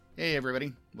Hey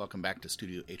everybody, welcome back to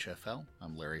Studio HFL.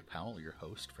 I'm Larry Powell, your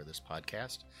host for this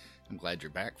podcast. I'm glad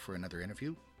you're back for another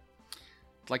interview.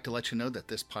 I'd like to let you know that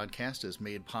this podcast is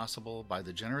made possible by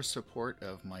the generous support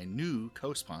of my new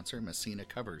co-sponsor, Messina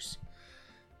Covers.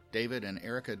 David and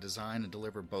Erica design and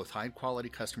deliver both high-quality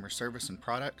customer service and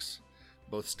products,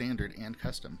 both standard and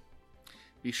custom.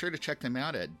 Be sure to check them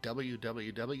out at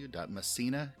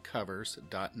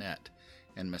www.messinacovers.net.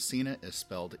 And Messina is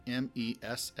spelled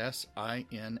Messina-Covers.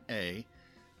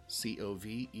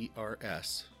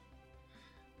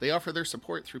 They offer their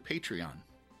support through Patreon.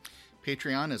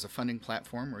 Patreon is a funding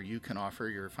platform where you can offer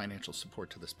your financial support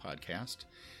to this podcast,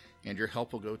 and your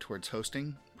help will go towards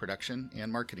hosting, production,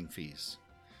 and marketing fees.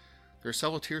 There are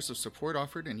several tiers of support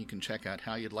offered, and you can check out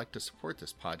how you'd like to support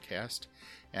this podcast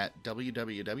at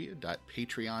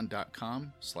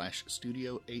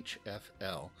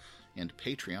www.patreon.com/studiohfl, and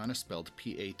Patreon is spelled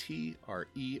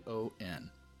Patreon.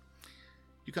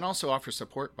 You can also offer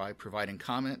support by providing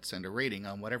comments and a rating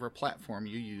on whatever platform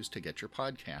you use to get your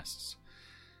podcasts.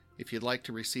 If you'd like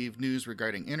to receive news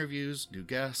regarding interviews, new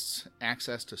guests,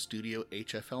 access to Studio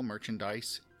HFL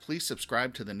merchandise, please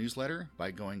subscribe to the newsletter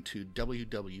by going to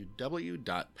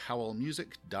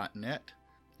www.powellmusic.net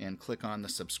and click on the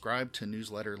subscribe to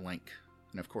newsletter link.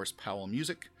 And of course, Powell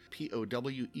Music,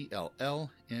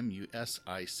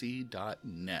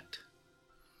 POWELLMUSIC.net.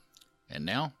 And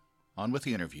now, on with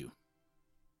the interview.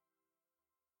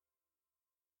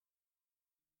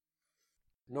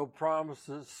 No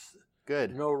promises.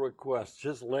 Good. No requests.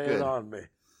 Just lay it on me.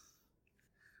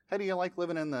 How do you like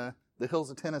living in the hills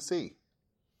of Tennessee?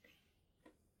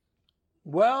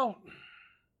 Well,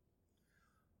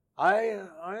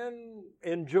 I'm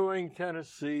enjoying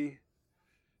Tennessee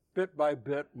bit by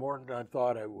bit more than I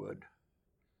thought I would.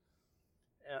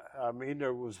 I mean,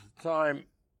 there was a time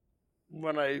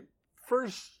when I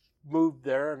first moved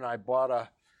there and I bought a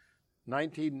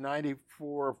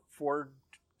 1994 Ford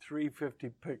 350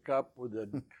 pickup with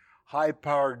a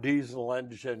high-powered diesel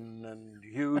engine and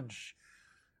huge.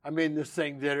 I mean, this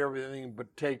thing did everything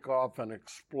but take off and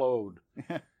explode.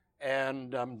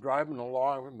 And I'm driving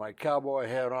along with my cowboy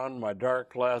hat on, my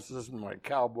dark glasses, and my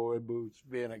cowboy boots,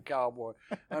 being a cowboy.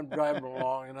 I'm driving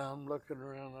along, and I'm looking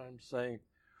around, and I'm saying,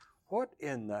 what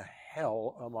in the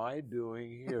hell am I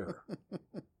doing here?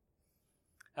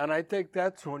 And I think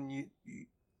that's when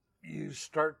you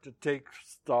start to take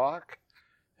stock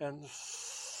and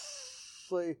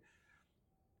say,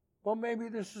 well, maybe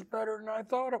this is better than I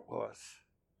thought it was.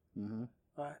 Mm-hmm.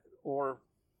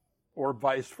 Or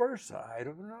vice versa. I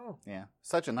don't know. Yeah.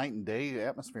 Such a night and day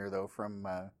atmosphere, though, from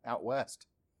out west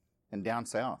and down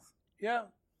south. Yeah.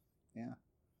 Yeah.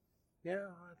 Yeah,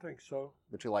 I think so.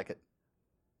 But you like it?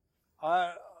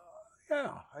 Yeah,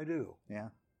 I do. Yeah.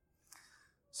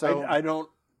 So I don't,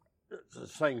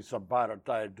 there's things about it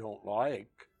that I don't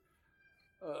like.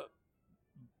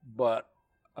 But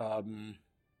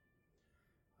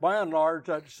by and large,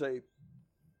 I'd say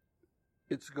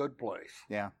it's a good place.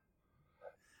 Yeah.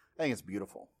 I think it's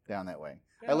beautiful down that way.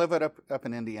 Yeah. I live up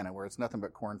in Indiana where it's nothing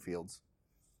but cornfields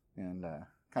and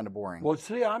kind of boring. Well,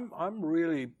 see, I'm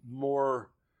really more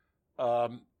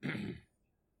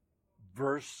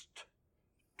versed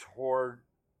toward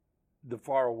the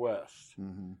far west.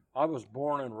 Mm-hmm. I was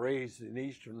born and raised in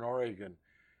Eastern Oregon,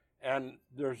 and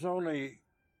there's only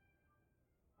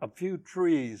a few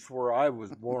trees where I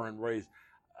was born and raised.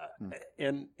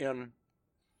 In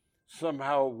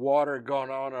somehow water gone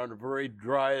on a very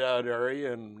dried out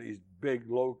area, and these big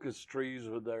locust trees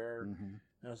are there. Mm-hmm.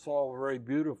 And it's all very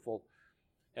beautiful.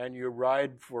 And you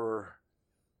ride for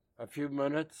a few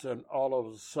minutes, and all of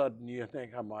a sudden you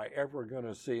think, am I ever going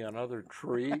to see another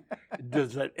tree?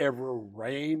 Does it ever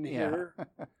rain here?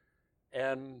 Yeah.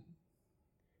 And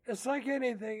it's like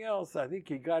anything else. I think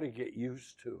you got to get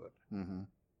used to it. Mm-hmm.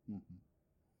 Mm-hmm.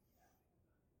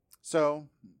 So,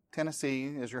 Tennessee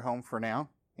is your home for now.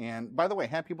 And by the way,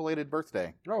 happy belated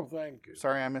birthday. Oh, thank you.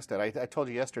 Sorry I missed it. I told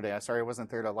you yesterday. I'm sorry I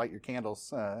wasn't there to light your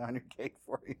candles on your cake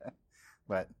for you.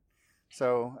 But,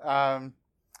 so,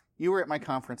 you were at my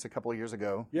conference a couple of years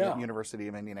ago at the University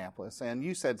of Indianapolis, and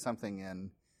you said something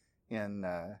in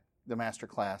the master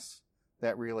class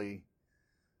that really,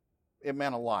 it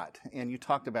meant a lot. And you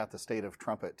talked about the state of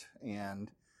trumpet,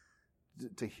 and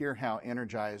to hear how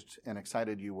energized and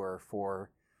excited you were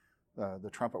for the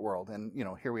trumpet world. And, you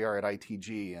know, here we are at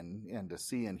ITG and to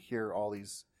see and hear all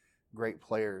these great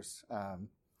players.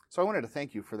 So I wanted to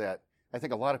thank you for that. I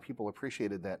think a lot of people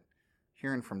appreciated that,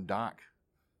 hearing from Doc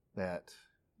that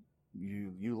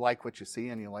you like what you see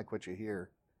and you like what you hear.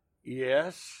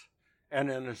 Yes. And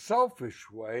in a selfish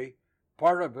way,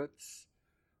 part of it's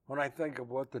when I think of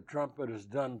what the trumpet has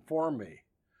done for me.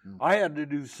 I had to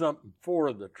do something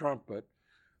for the trumpet.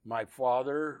 My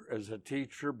father as a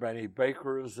teacher, Benny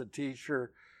Baker as a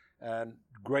teacher, and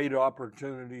great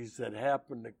opportunities that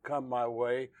happened to come my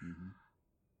way.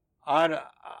 I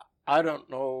don't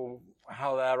know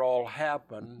how that all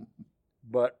happened,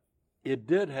 but it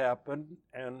did happen,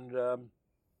 and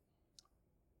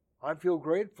I feel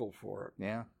grateful for it.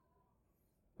 Yeah.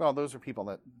 Well, those are people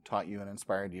that taught you and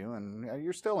inspired you, and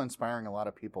you're still inspiring a lot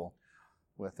of people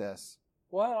with this.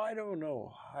 Well, I don't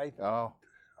know.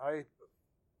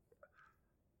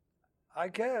 I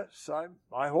guess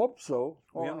I hope so.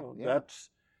 Well, yeah. That's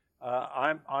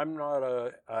I'm not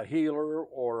a healer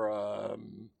or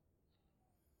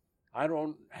I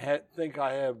don't think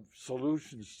I have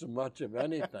solutions to much of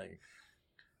anything,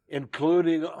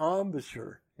 including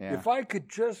embouchure. Yeah. If I could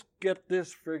just get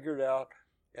this figured out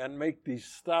and make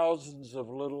these thousands of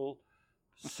little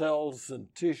cells and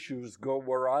tissues go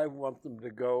where I want them to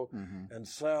go and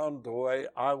sound the way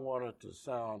I want it to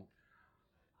sound,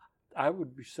 I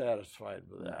would be satisfied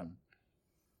with that.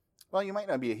 Well, you might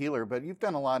not be a healer, but you've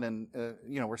done a lot in,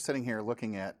 we're sitting here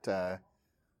looking at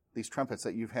these trumpets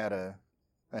that you've had a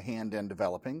hand in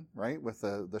developing, right, with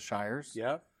the Shires.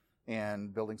 Yeah.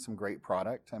 And building some great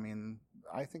product. I mean,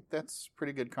 I think that's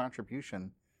pretty good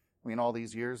contribution. I mean, all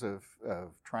these years of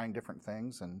trying different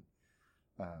things, and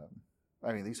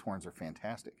these horns are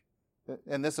fantastic.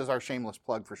 And this is our shameless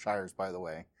plug for Shires, by the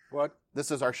way. What? This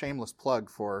is our shameless plug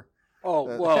for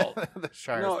the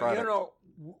Shires product.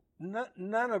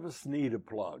 None of us need a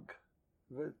plug.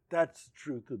 That's the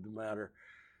truth of the matter.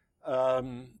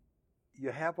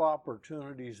 You have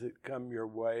opportunities that come your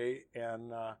way,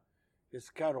 and it's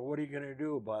kind of, what are you going to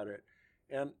do about it?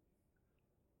 And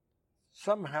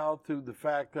somehow, through the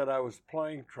fact that I was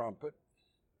playing trumpet,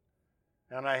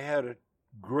 and I had a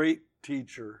great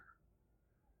teacher,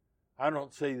 I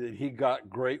don't say that he got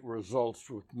great results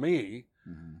with me,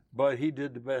 but he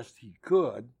did the best he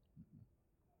could.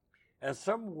 And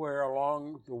somewhere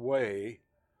along the way,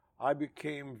 I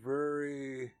became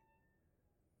very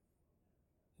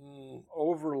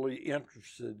overly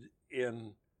interested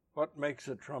in what makes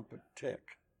a trumpet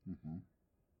tick,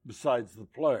 besides the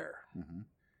player.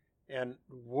 And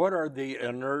what are the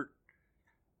inert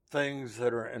things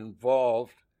that are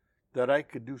involved that I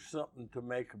could do something to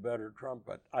make a better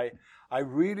trumpet? I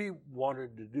really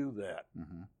wanted to do that.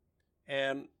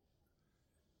 And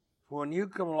when you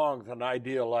come along with an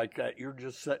idea like that, you're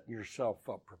just setting yourself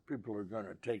up for people who are going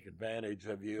to take advantage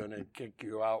of you and then kick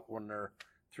you out when they're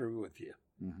through with you.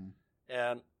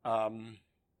 And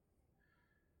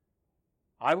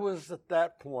I was at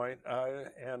that point,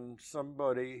 and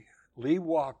somebody, Lee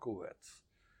Walkowitz,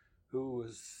 who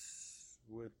was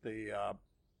with the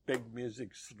big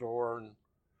music store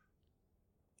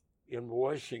in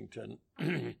Washington,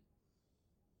 and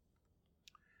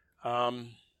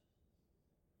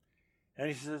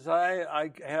he says,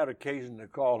 I had occasion to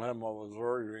call him. I was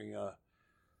ordering a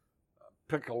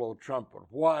piccolo trumpet.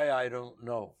 Why, I don't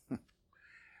know.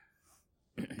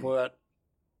 But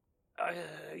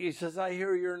he says, I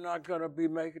hear you're not going to be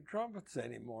making trumpets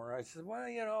anymore. I said,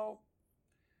 well,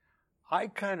 I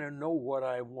kind of know what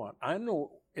I want. I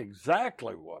know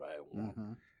exactly what I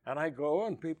want. And I go,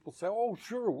 and people say, oh,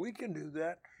 sure, we can do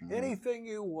that. Anything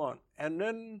you want. And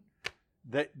then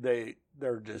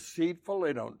they're deceitful.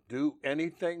 They don't do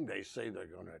anything they say they're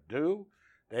going to do.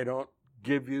 They don't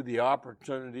give you the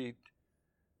opportunity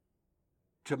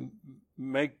to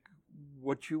make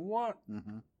what you want.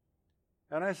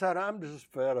 And I said, I'm just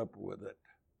fed up with it.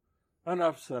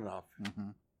 Enough's enough.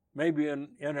 Maybe in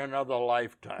another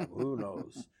lifetime, who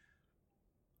knows?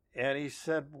 And he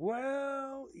said,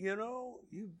 well,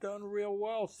 you've done real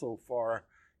well so far.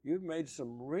 You've made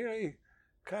some really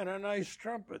kind of nice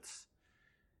trumpets.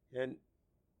 And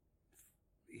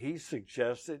he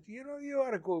suggested, you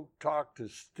ought to go talk to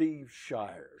Steve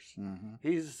Shires.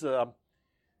 He's, do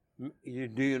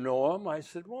you know him? I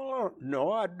said, well,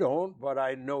 no, I don't, but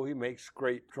I know he makes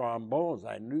great trombones.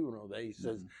 I knew that. He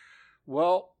says,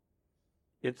 well,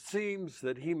 it seems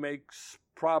that he makes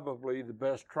probably the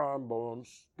best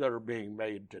trombones that are being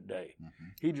made today.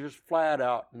 He just flat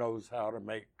out knows how to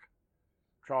make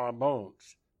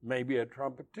trombones, maybe a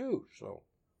trumpet too. So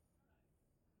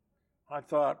I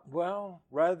thought, well,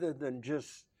 rather than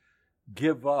just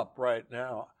give up right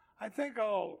now, I think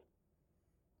I'll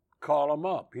call him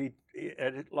up. He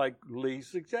like Lee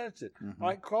suggested.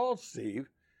 I called Steve,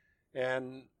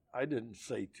 and I didn't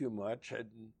say too much,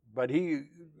 but he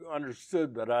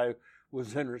understood that I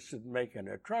was interested in making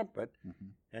a trumpet,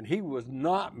 and he was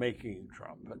not making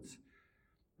trumpets.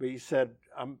 But he said,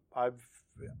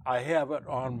 I have it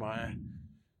on my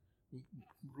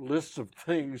list of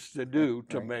things to do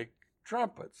to make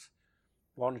trumpets.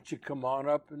 Why don't you come on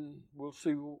up and we'll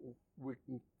see what we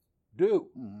can do.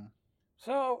 Mm-hmm.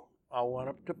 So I went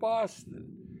up to Boston,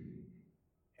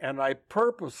 and I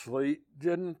purposely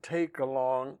didn't take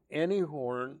along any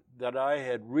horn that I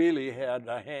had really had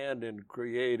a hand in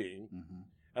creating. Mm-hmm.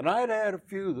 And I'd had a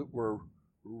few that were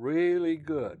really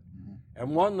good. Mm-hmm.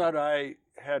 And one that I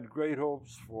had great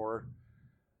hopes for,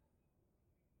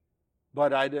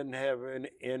 but I didn't have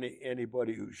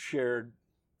anybody who shared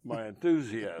my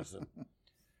enthusiasm.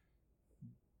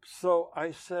 So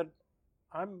I said,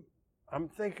 I'm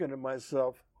thinking to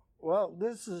myself, well,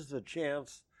 this is a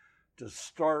chance to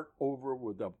start over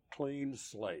with a clean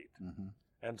slate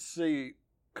and see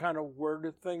kind of where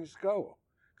do things go.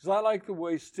 Because I like the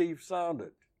way Steve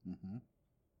sounded.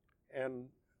 And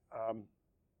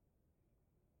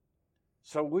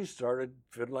so we started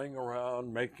fiddling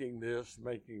around, making this,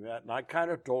 making that. And I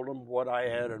kind of told him what I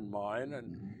had in mind.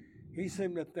 And he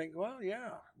seemed to think, well, yeah,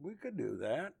 we could do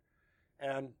that.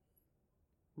 And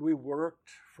we worked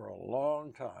for a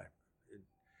long time.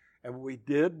 And we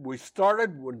did. We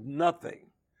started with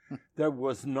nothing. There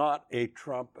was not a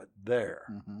trumpet there.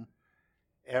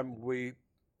 And we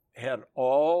had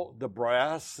all the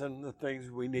brass and the things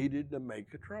we needed to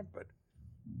make a trumpet.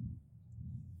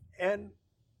 And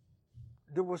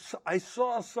I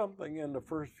saw something in the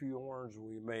first few horns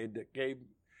we made that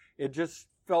it just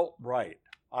felt right.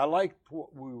 I liked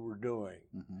what we were doing.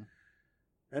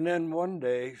 And then one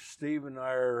day, Steve and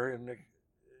I are in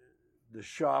the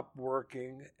shop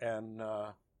working, and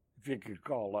if you could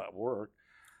call that work,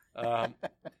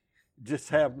 just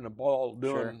having a ball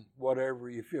doing whatever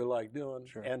you feel like doing.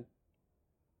 And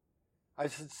I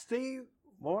said, Steve,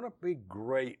 won't it be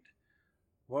great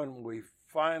when we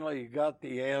finally got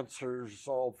the answers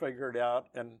all figured out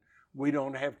and we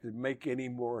don't have to make any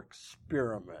more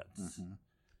experiments?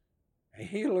 And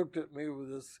he looked at me with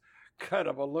this kind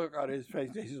of a look on his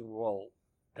face. He said, well,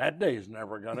 that day's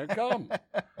never going to come.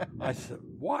 I said,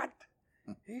 what?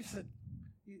 He said,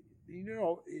 you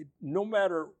know, no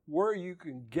matter where you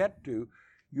can get to,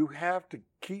 you have to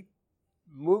keep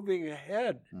moving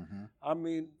ahead. I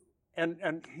mean,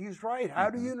 and he's right. How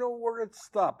do you know where to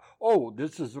stop? Oh,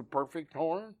 this is a perfect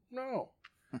horn? No.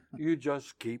 You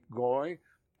just keep going,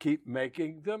 keep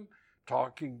making them,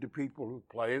 talking to people who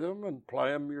play them and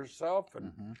play them yourself.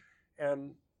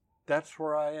 And that's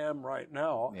where I am right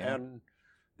now. And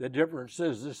the difference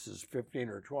is this is 15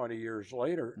 or 20 years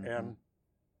later. And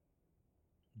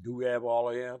do we have all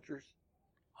the answers?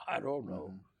 I don't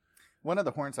know. One of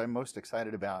the horns I'm most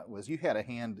excited about was you had a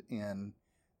hand in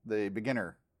the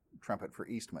beginner trumpet for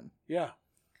Eastman. Yeah.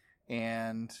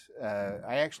 And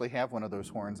I actually have one of those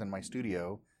horns in my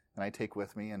studio, and I take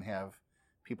with me and have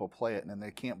people play it, and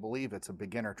they can't believe it's a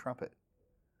beginner trumpet.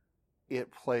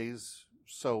 It plays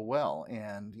so well.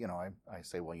 And, you know, I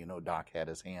say, well, you know, Doc had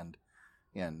his hand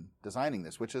in designing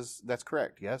this, that's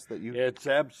correct. Yes, it's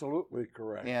absolutely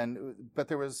correct. But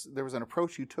there was an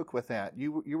approach you took with that.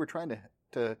 You were trying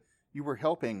to you were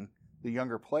helping the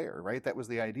younger player, right? That was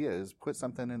the idea, is put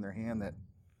something in their hand that.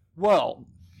 Well,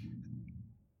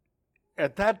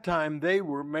 at that time they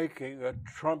were making a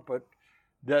trumpet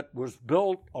that was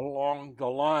built along the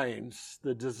lines.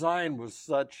 The design was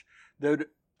such that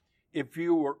if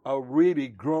you were a really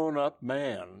grown-up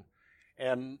man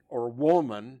or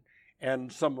woman,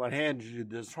 and someone handed you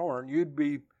this horn, you'd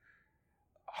be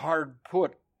hard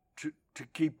put to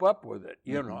keep up with it.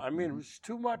 You know, I mean, it was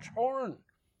too much horn.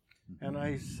 And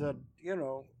I said, you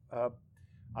know,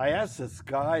 I asked this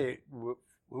guy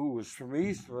who was from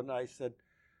Eastman, I said,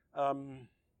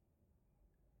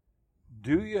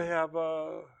 do you have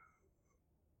a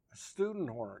student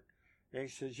horn? And he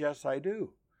says, yes, I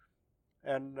do.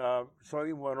 And so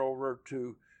he went over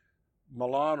to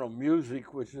Milano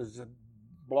Music, which is a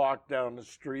block down the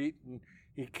street, and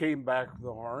he came back with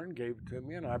the horn, gave it to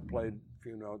me, and I played a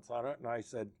few notes on it, and I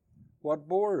said, what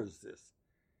bore is this?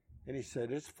 And he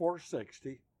said, it's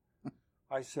 460.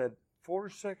 I said,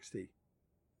 460?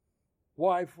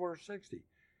 Why 460?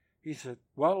 He said,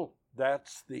 well,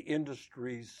 that's the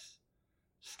industry's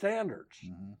standards.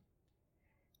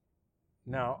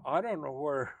 Now, I don't know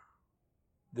where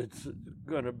that's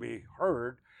going to be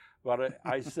heard, but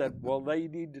I said, well, they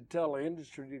need to tell the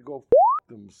industry to go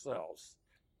themselves.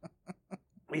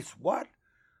 He said, what?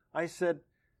 I said,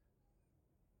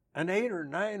 an 8 or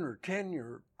 9 or 10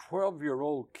 or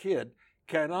 12-year-old kid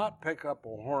cannot pick up a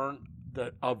horn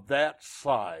of that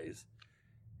size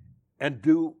and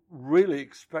really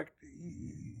expect,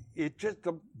 it just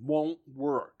won't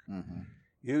work.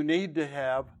 You need to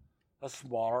have a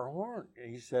smaller horn.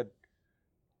 And he said,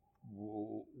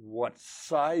 what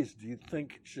size do you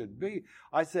think it should be?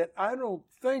 I said, I don't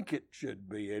think it should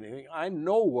be anything. I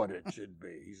know what it should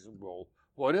be. He said, well,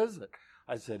 what is it?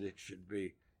 I said, it should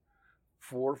be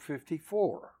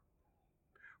 454.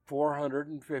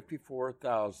 454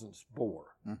 thousandths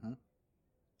bore. Mm-hmm.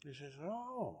 He says,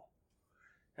 oh.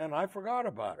 And I forgot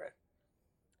about it.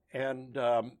 And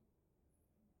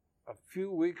a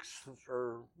few weeks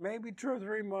or maybe 2 or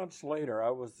 3 months later, I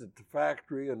was at the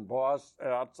factory in Boston,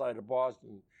 outside of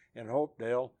Boston in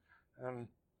Hopedale, and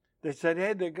they said,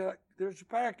 hey, there's a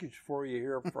package for you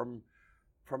here from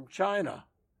China.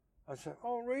 I said,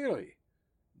 oh, really?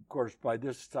 Of course, by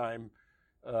this time,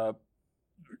 the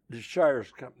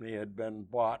Shires company had been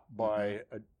bought by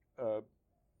a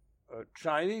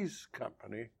Chinese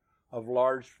company of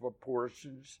large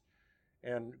proportions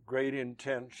and great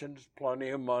intentions, plenty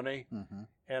of money,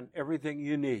 and everything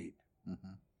you need.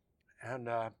 And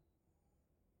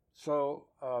so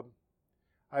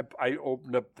I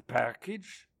opened up the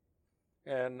package,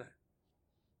 and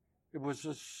it was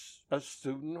a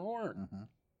student horn.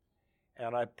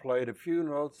 And I played a few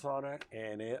notes on it,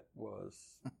 and it was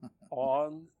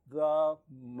on the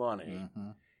money.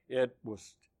 It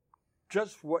was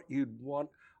just what you'd want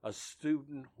a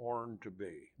student horn to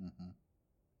be.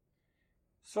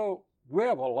 So we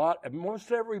have a lot, and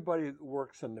most everybody that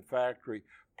works in the factory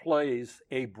plays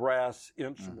a brass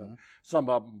instrument. Some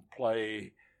of them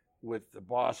play with the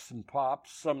Boston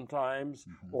Pops sometimes,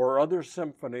 or other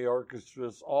symphony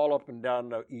orchestras all up and down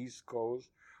the East Coast,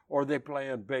 or they play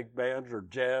in big bands or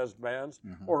jazz bands,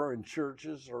 or in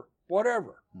churches or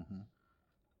whatever.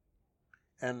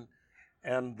 And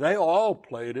they all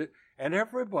played it, and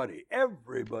everybody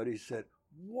said,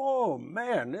 whoa,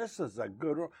 man, this is a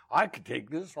good horn. I could take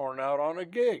this horn out on a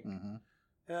gig.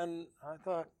 And I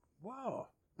thought, wow,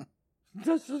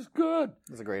 this is good.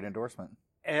 It's a great endorsement.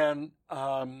 And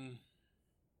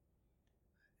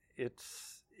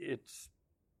it's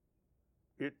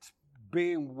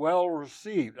being well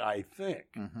received, I think.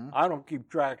 I don't keep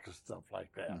track of stuff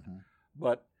like that.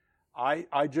 But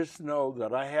I just know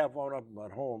that I have one of them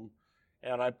at home,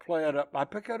 and I play it up. I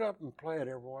pick it up and play it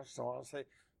every once in a while and say,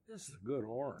 this is a good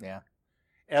horn. Yeah.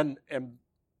 And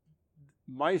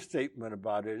my statement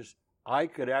about it is, I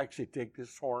could actually take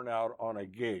this horn out on a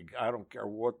gig. I don't care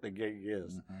what the gig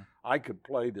is. I could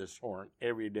play this horn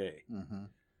every day.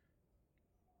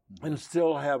 And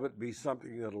still have it be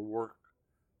something that'll work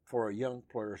for a young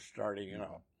player starting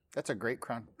out. That's a great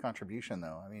contribution,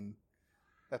 though. I mean,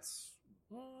 that's...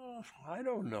 I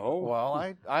don't know.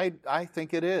 Well, I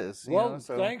think it is. Well,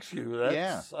 thanks you.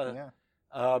 That's,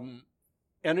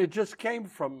 and it just came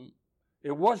from,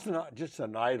 it wasn't just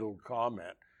an idle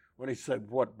comment when he said,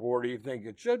 what bore do you think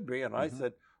it should be? And I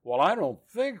said, well, I don't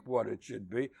think what it should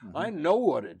be. I know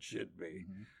what it should be.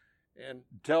 And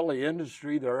tell the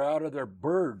industry they're out of their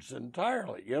birds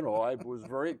entirely. I was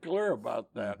very clear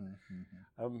about that.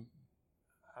 I'm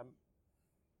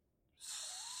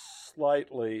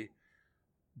slightly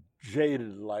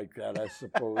jaded like that, I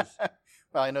suppose.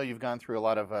 Well, I know you've gone through a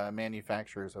lot of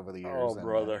manufacturers over the years. Oh,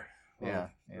 brother.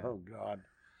 Oh, God.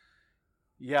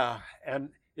 Yeah, and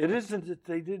it isn't that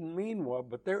they didn't mean well,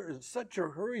 but they're in such a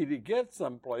hurry to get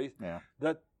someplace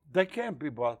that they can't be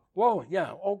bothered. Well,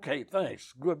 yeah, okay,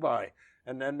 thanks, goodbye.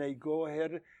 And then they go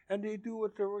ahead and they do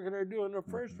what they were going to do in the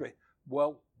first place.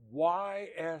 Well, why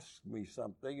ask me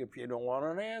something if you don't want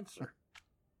an answer?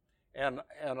 And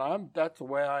that's the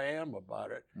way I am about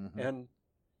it. And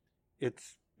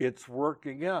it's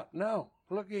working out. Now,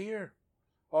 looky here.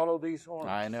 All of these horns.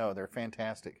 I know, they're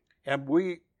fantastic. And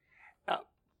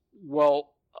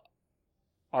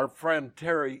our friend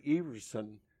Terry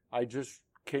Everson, I just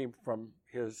came from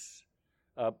his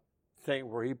thing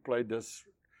where he played this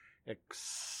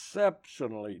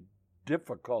exceptionally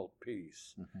difficult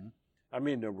piece. I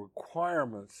mean, the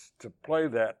requirements to play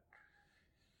that,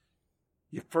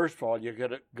 first of all, you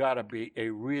got to be a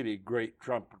really great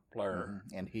trumpet player,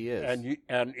 and he is,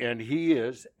 and he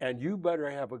is, and you better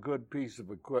have a good piece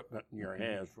of equipment in your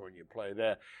hands when you play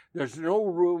that. There's no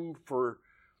room for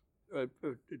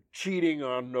cheating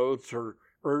on notes or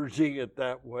urging it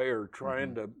that way or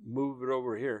trying to move it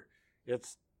over here.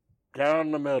 It's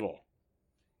down the middle,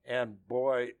 and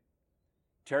boy,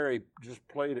 Terry just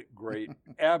played it great,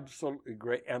 absolutely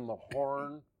great, and the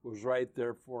horn was right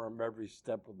there for him every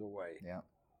step of the way. Yeah.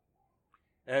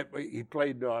 And he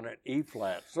played on an E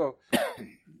flat. So,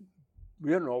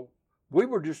 we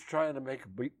were just trying to make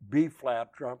a B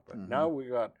flat trumpet. Now we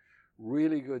got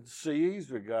really good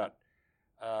C's. We got,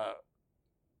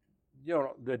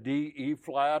 the D, E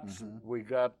flats. We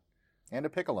got. And a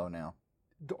piccolo now.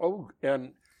 Oh,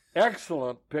 and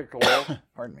excellent piccolo.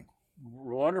 Pardon me.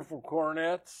 wonderful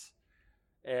cornets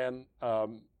and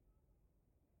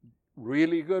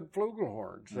really good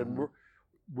flugelhorns. And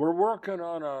we're working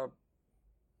on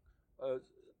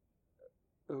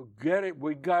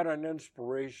we got an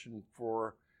inspiration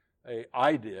for a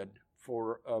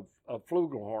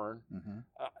flugelhorn.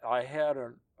 I had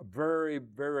a very,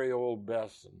 very old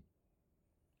Besson.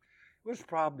 It was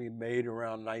probably made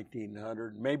around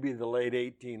 1900, maybe the late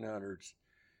 1800s.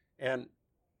 And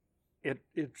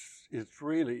it's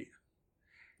really,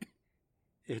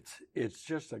 it's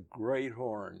just a great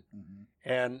horn.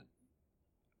 And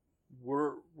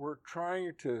we're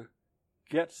trying to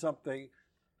get something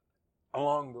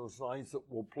along those lines that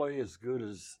will play as good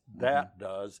as that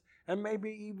does, and maybe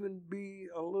even be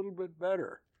a little bit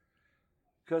better.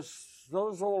 Because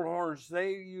those old horns,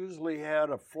 they usually had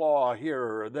a flaw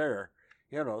here or there.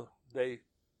 You know, they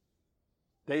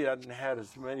hadn't had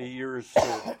as many years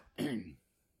to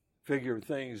figure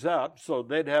things out, so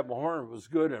they'd have a horn that was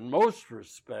good in most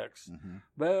respects,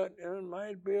 but it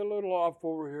might be a little off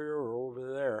over here or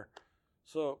over there.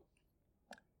 So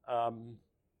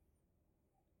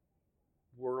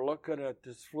we're looking at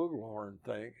this flugelhorn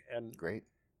thing, and great.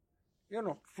 You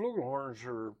know, flugelhorns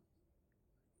are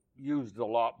used a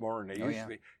lot more than they used to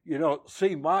be. You know,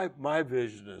 see, my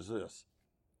vision is this: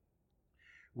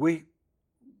 we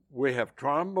have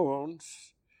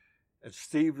trombones, and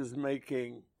Steve is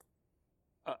making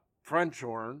French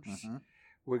horns.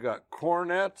 We got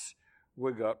cornets,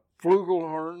 we got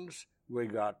flugelhorns, we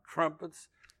got trumpets.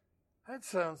 That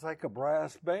sounds like a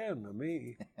brass band to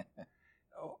me.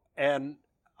 And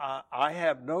I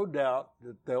have no doubt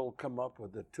that they'll come up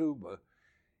with a tuba.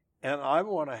 And I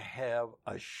want to have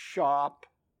a shop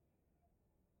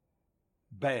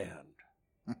band,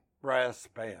 brass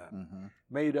band,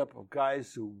 made up of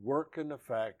guys who work in the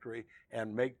factory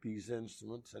and make these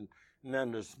instruments. And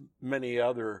then there's many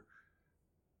other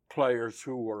players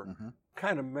who are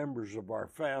kind of members of our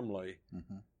family.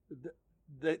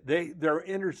 They're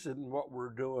interested in what we're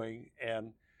doing,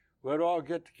 and we'd all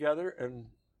get together and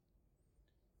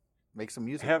make some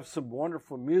music, have some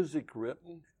wonderful music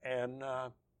written, and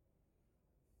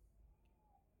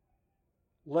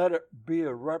let it be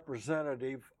a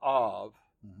representative of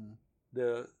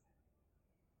the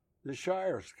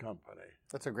Shires Company.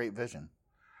 That's a great vision.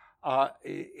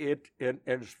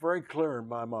 It's very clear in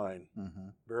my mind,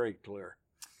 very clear.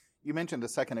 You mentioned a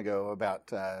second ago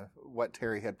about what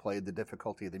Terry had played, the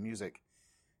difficulty of the music.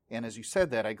 And as you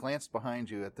said that, I glanced behind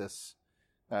you at this,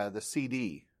 the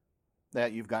CD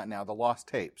that you've got now, the Lost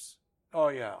Tapes. Oh,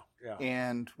 yeah.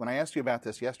 And when I asked you about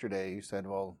this yesterday, you said,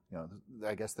 well, you know,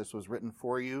 I guess this was written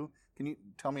for you. Can you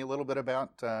tell me a little bit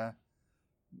about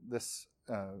this,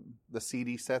 the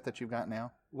CD set that you've got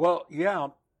now? Well, yeah.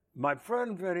 My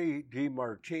friend Vinny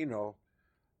DiMartino,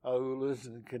 who lives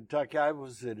in Kentucky, I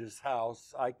was at his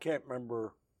house. I can't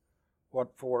remember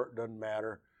what for, it doesn't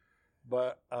matter.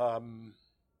 But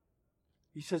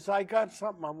he says, I got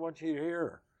something I want you to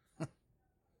hear.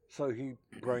 So he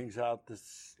brings out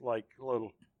this, like,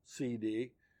 little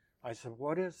CD. I said,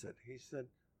 what is it? He said,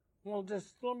 well,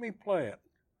 just let me play it.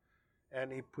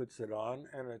 And he puts it on,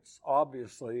 and it's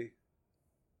obviously,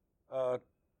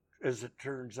 as it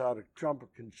turns out, a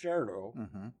trumpet concerto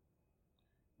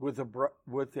with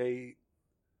a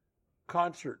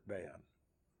concert band.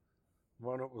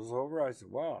 When it was over, I said,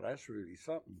 wow, that's really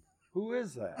something. Who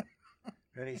is that?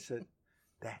 And he said,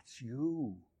 that's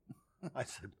you. I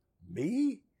said,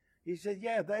 me? He said,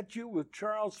 yeah, that's you with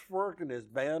Charles Fork and his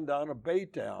band down in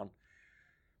Baytown,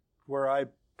 where I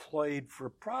played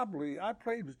I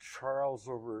played with Charles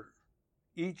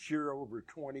each year over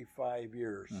 25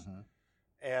 years.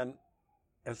 And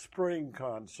a spring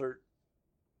concert.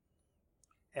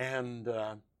 And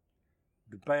the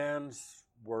bands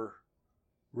were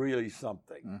really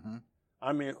something.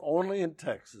 I mean, only in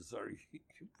Texas are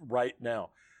right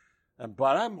now.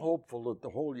 But I'm hopeful that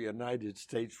the whole United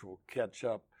States will catch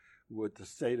up with the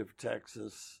state of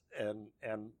Texas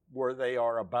and where they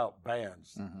are about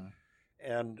bands.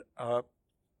 And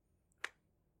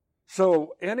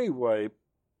so anyway,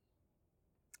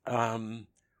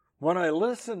 when I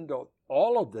listened to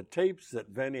all of the tapes that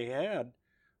Vinny had,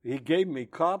 he gave me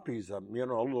copies of them, you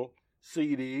know, little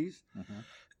CDs.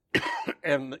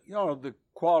 And, you know, the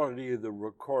quality of the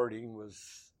recording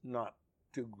was not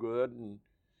too good. And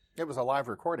it was a live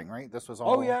recording, right? This was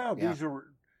all... Oh, yeah. These are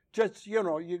just, you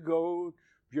know,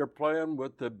 you're playing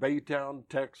with the Baytown,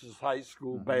 Texas high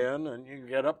school band, and you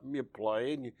get up and you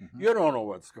play, and you don't know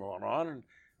what's going on, and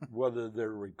whether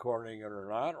they're recording it or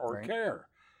not, or care.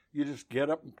 You just get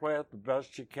up and play it the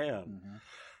best you can.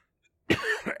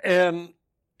 And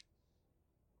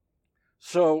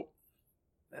so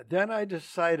then I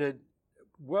decided,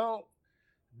 well,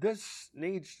 this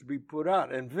needs to be put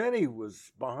out. And Vinny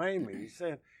was behind me. He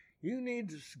said, you need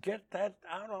to get that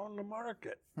out on the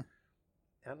market. And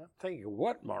I'm thinking,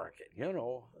 what market, you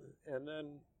know? And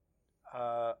then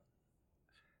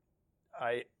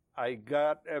I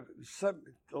got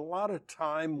a lot of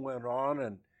time went on,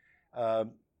 and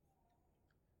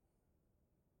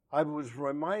I was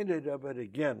reminded of it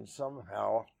again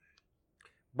somehow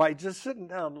by just sitting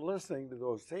down and listening to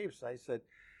those tapes. I said,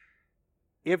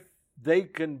 if they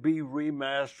can be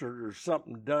remastered or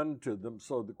something done to them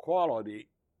so the quality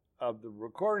of the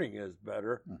recording is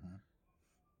better,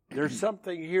 there's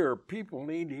something here. People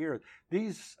need to hear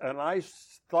these. And I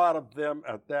thought of them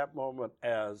at that moment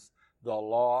as the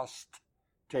lost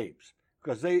tapes,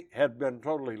 because they had been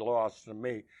totally lost to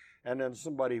me. And then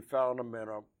somebody found them in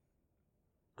a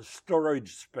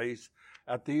storage space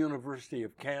at the University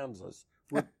of Kansas.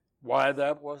 Why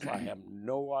that was, I have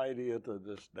no idea to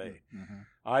this day.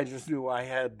 I just knew I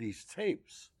had these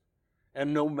tapes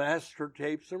and no master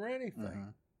tapes or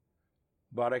anything.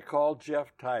 But I called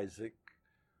Jeff Tyzik,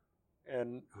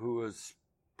 and who has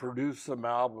produced some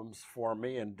albums for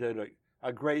me and did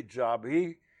a great job.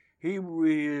 He's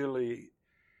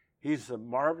a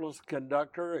marvelous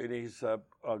conductor, and he's a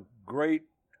great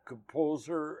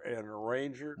composer and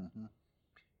arranger.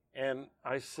 And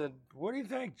I said, what do you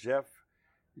think, Jeff?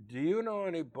 Do you know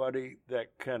anybody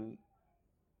that can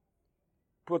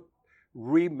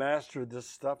remaster this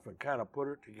stuff and kind of put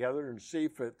it together and see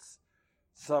if it's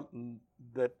something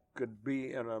that could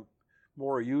be in a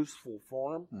more useful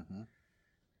form?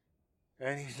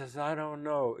 And he says, I don't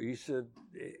know. He said,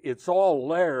 it's all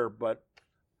there, but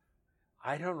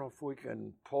I don't know if we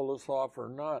can pull this off or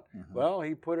not. Well,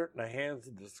 he put it in the hands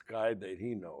of this guy that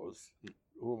he knows,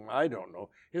 whom I don't know.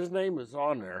 His name is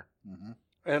on there.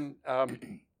 And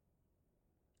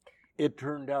it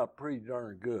turned out pretty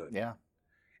darn good. Yeah.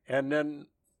 And then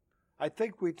I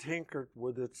think we tinkered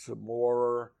with it some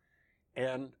more.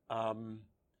 And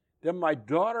then my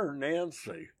daughter,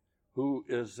 Nancy, who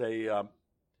is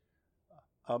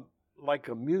like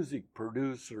a music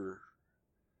producer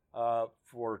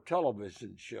for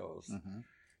television shows,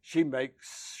 she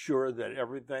makes sure that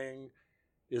everything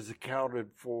is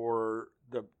accounted for,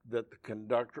 that the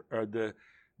conductor or the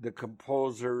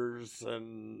composers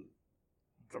and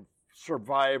the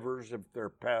survivors, if they're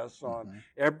passed on,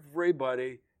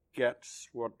 everybody gets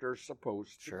what they're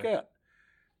supposed to get.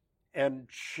 And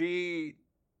she,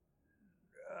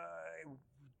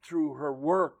 through her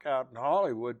work out in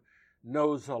Hollywood,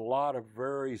 knows a lot of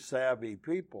very savvy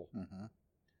people.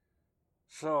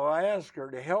 So I asked her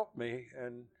to help me,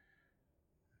 and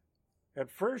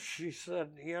at first she said,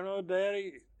 you know,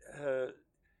 Daddy,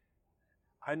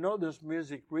 I know this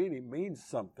music really means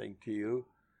something to you,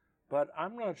 but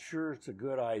I'm not sure it's a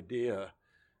good idea.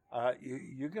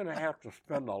 You're going to have to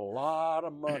spend a lot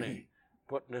of money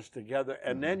putting this together,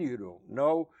 and then you don't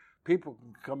know. People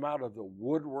can come out of the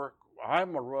woodwork.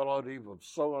 I'm a relative of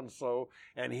so-and-so,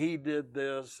 and he did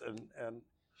this, and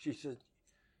she said,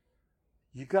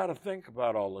 you got to think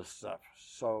about all this stuff.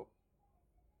 So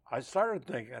I started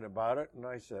thinking about it, and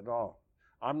I said, oh,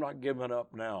 I'm not giving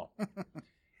up now.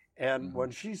 And when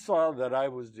she saw that I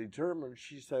was determined,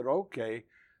 she said, okay,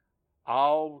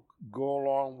 I'll go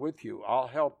along with you. I'll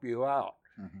help you out.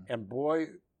 And boy,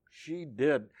 she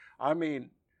did. I mean,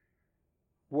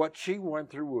 what she went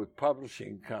through with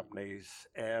publishing companies,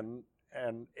 and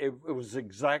it was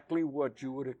exactly what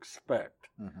you would expect,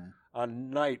 a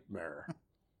nightmare.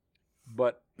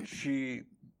 But she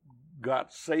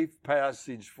got safe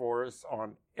passage for us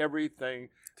on everything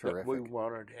that we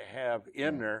wanted to have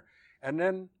in there. And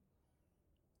then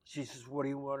she says, what do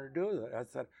you want to do with it? I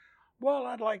said, well,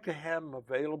 I'd like to have them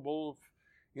available.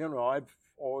 You know, I've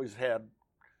always had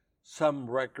some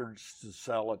records to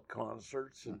sell at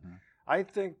concerts. And I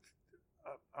think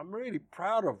I'm really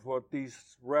proud of what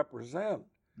these represent.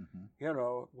 You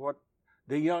know, what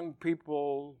the young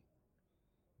people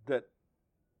that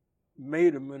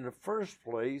made them in the first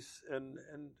place, and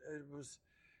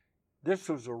this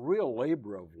was a real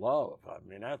labor of love. I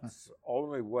mean, that's the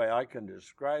only way I can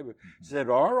describe it. Said,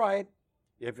 all right,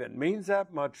 if it means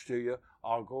that much to you,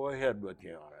 I'll go ahead with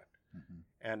you on it.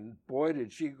 And boy,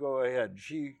 did she go ahead.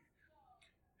 She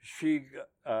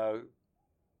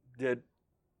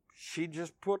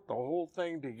just put the whole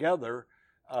thing together.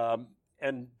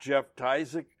 And Jeff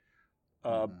Tyzik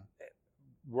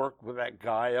worked with that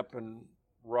guy up in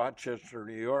Rochester,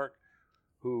 New York,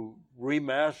 who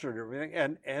remastered everything,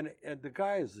 and the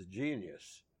guy is a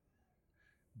genius.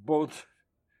 Both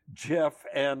Jeff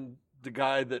and the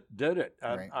guy that did it.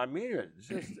 I mean, it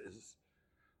just is.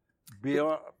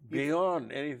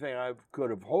 beyond anything I could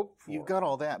have hoped for. You've got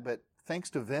all that, but thanks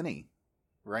to Vinny,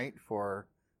 right, for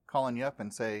calling you up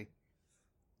and say,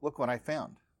 look what I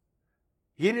found.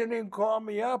 He didn't even call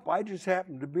me up. I just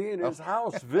happened to be in his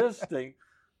house visiting.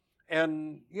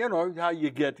 And you know how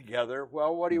you get together.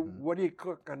 Well, what do you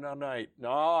cooking tonight?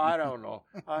 No, I don't know.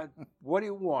 What do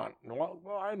you want? Well,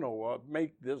 I know.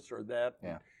 Make this or that.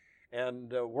 Yeah.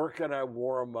 And where can I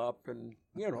warm up? And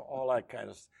you know all that kind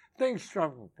of things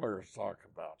trumpet players talk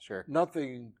about. Sure.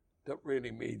 Nothing that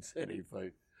really means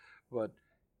anything. But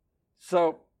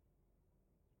so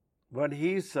when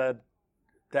he said,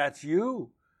 "That's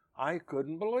you," I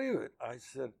couldn't believe it. I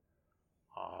said,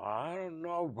 I don't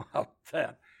know about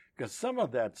that. Because some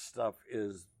of that stuff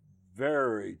is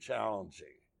very challenging,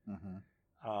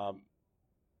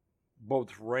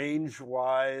 both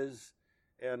range-wise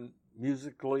and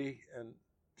musically, and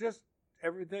just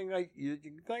everything you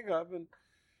can think of. And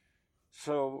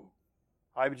so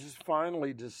I just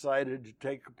finally decided to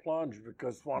take a plunge,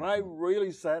 because when I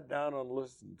really sat down and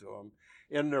listened to them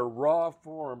in their raw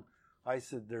form, I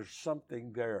said, there's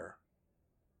something there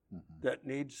that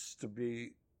needs to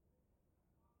be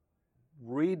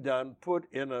redone, put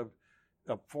in a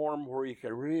form where you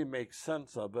can really make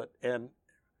sense of it, and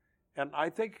I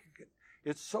think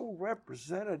it's so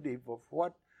representative of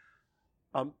what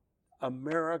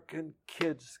American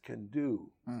kids can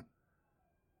do,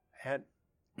 and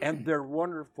they're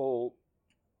wonderful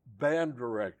band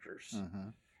directors,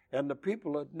 and the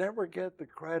people that never get the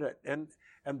credit, and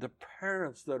the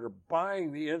parents that are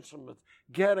buying the instruments,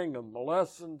 getting them the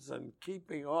lessons, and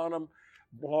keeping on them,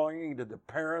 belonging to the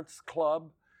Parents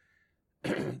Club.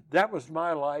 That was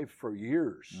my life for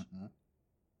years.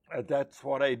 And that's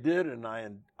what I did, and I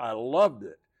loved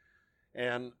it.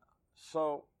 And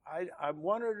so I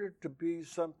wanted it to be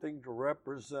something to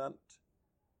represent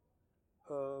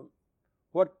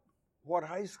what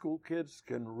high school kids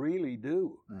can really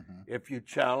do if you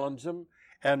challenge them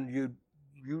and you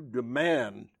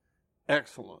demand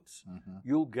excellence.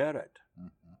 You'll get it.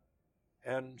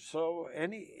 And so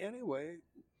anyway,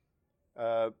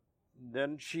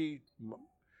 then she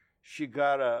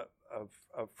got a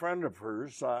friend of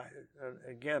hers,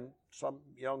 again, some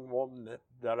young woman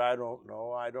that I don't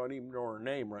know. I don't even know her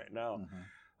name right now,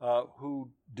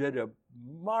 who did a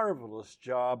marvelous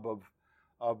job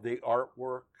of the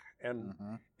artwork and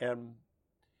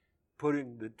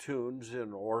putting the tunes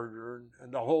in order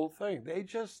and the whole thing.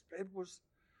 It was.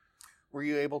 Were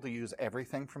you able to use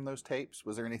everything from those tapes?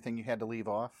 Was there anything you had to leave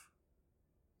off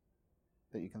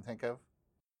that you can think of?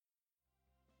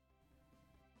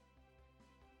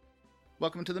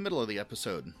 Welcome to the middle of the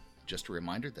episode. Just a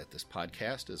reminder that this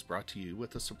podcast is brought to you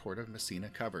with the support of Messina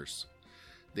Covers.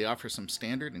 They offer some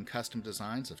standard and custom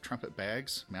designs of trumpet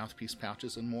bags, mouthpiece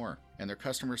pouches, and more. And their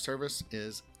customer service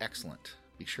is excellent.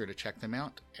 Be sure to check them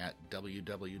out at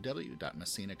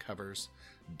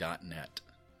www.messinacovers.net.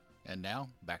 And now,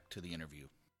 back to the interview.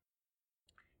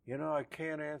 You know, I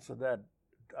can't answer that.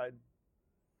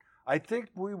 I think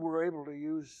we were able to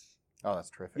use... Oh, that's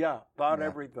terrific. Yeah, about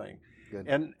everything. Good.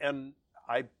 And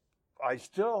I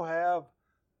still have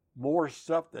more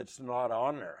stuff that's not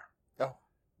on there. Oh.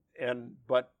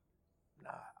 But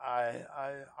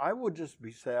I would just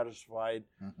be satisfied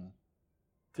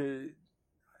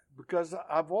because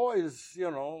I've always,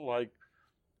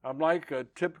 I'm like a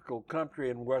typical country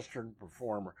and western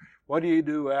performer. What do you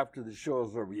do after the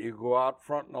show's over? You go out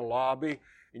front in the lobby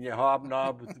and you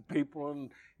hobnob with the people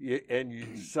and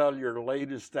you sell your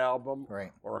latest album,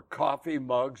 right, or coffee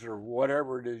mugs or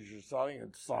whatever it is you're selling,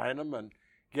 and sign them and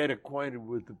get acquainted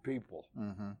with the people.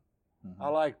 I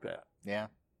like that. Yeah.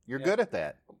 You're good at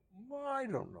that. Well, I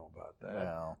don't know about that.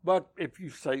 Well, but if you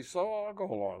say so, I'll go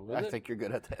along with it. I think you're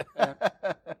good at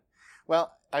that.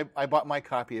 Well, I bought my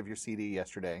copy of your CD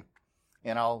yesterday,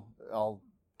 and I'll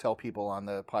tell people on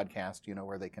the podcast,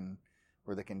 where they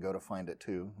can go to find it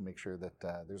too. Make sure that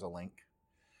there's a link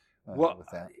with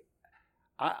that.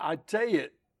 I tell you,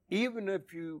 even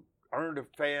if you aren't a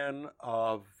fan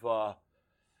of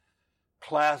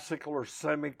classical or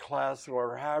semi-classical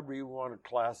or however you want to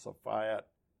classify it,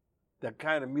 the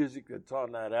kind of music that's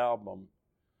on that album,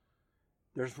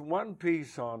 there's one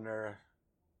piece on there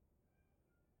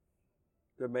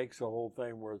that makes the whole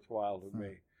thing worthwhile to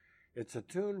me. It's a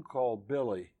tune called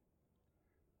Billy.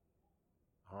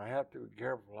 I have to be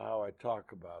careful how I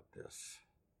talk about this.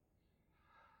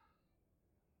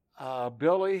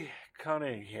 Billy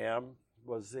Cunningham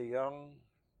was a young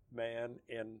man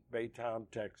in Baytown,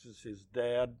 Texas. His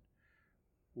dad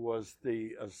was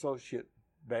the associate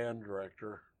band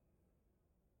director,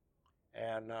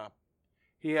 and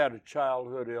he had a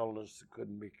childhood illness that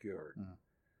couldn't be cured.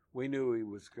 we knew he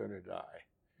was going to die.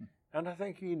 And I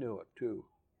think he knew it too.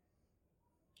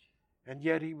 And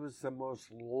yet he was the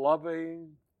most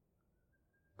loving,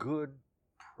 good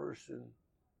person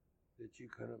that you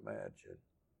can imagine.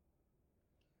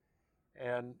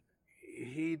 And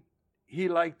he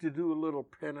liked to do little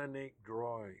pen and ink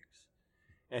drawings.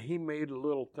 And he made a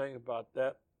little thing about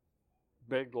that,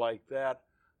 big like that,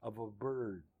 of a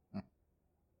bird.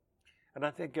 And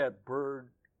I think that bird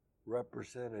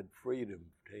represented freedom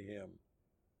to him.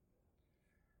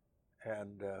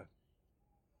 And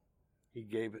he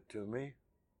gave it to me.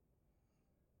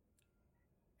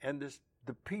 And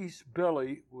the piece,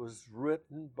 Billy, was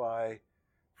written by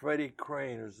Freddie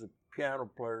Crane, who's a piano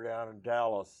player down in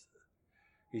Dallas.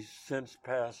 He's since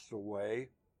passed away.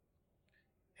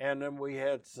 And then we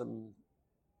had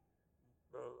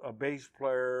a bass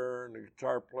player and a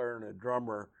guitar player and a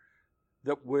drummer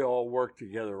that we all worked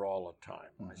together all the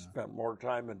time. I spent more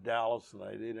time in Dallas than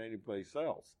I did anyplace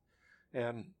else.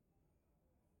 And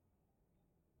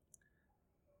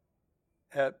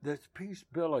at this piece,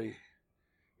 Billy,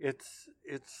 it's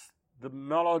the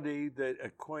melody that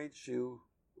acquaints you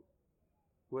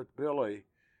with Billy,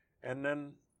 and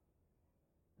then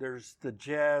there's the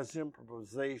jazz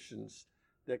improvisations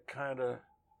that kind of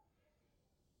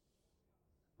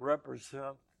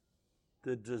represent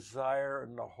the desire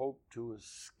and the hope to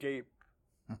escape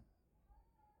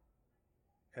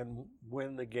and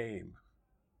win the game.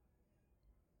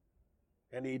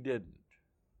 And he didn't.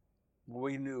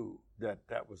 We knew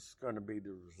that was going to be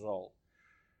the result.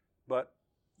 But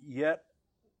yet,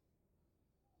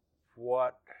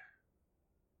 what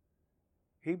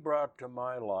he brought to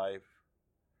my life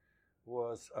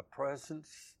was a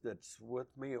presence that's with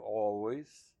me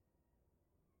always.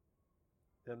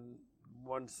 And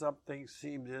when something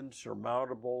seems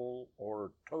insurmountable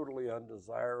or totally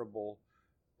undesirable,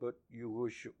 but you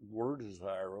wish it were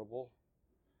desirable,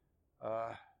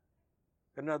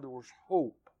 in other words,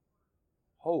 hope.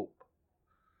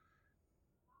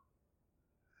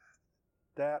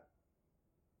 That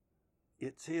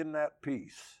it's in that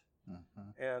piece.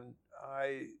 And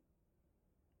I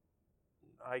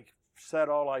said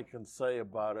all I can say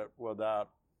about it without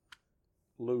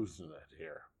losing it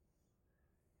here.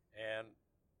 And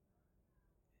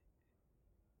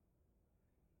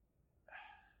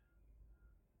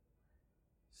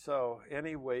so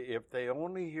anyway, if they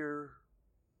only hear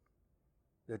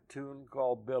the tune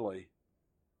called Billy,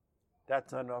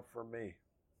 that's enough for me.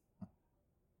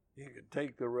 You can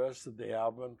take the rest of the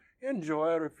album,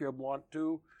 enjoy it if you want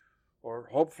to, or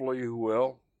hopefully you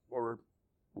will, or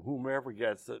whomever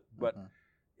gets it. But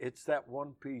it's that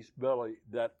one piece, Billy,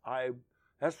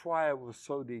 that's why I was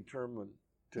so determined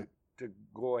to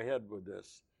go ahead with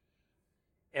this.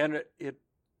 And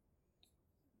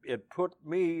it put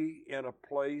me in a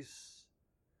place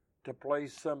to play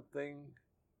something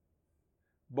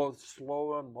both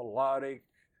slow and melodic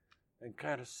and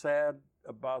kind of sad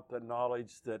about the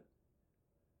knowledge that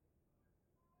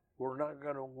we're not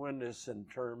going to win this in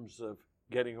terms of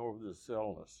getting over this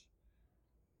illness.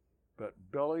 But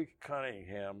Billy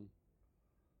Cunningham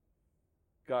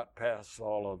got past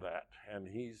all of that, and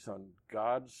he's on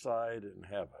God's side in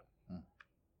heaven.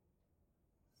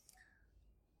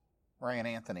 Ryan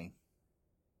Anthony.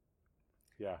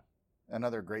 Yeah.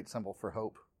 Another great symbol for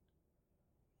hope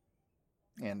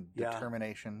and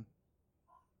determination.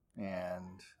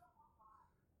 And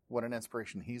what an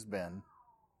inspiration he's been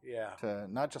to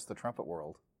not just the trumpet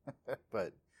world,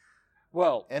 but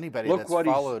anybody that's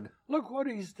followed. Look what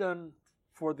he's done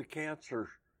for the cancer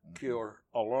cure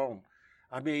alone.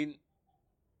 I mean,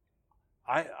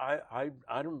 I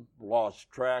don't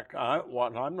lost track.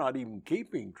 I'm not even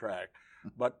keeping track,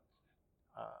 but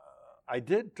I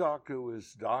did talk to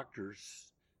his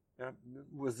doctors.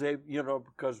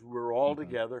 Because we're all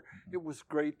together, it was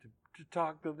great to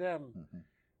talk to them.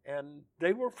 And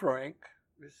they were frank.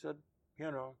 They said,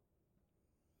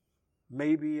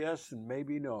 maybe yes and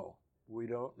maybe no. We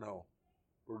don't know.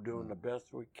 We're doing the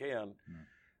best we can.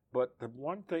 But the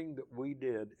one thing that we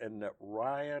did, and that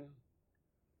Ryan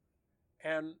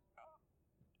and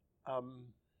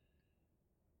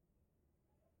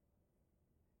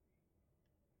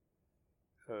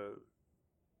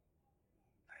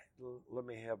let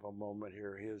me have a moment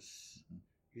here.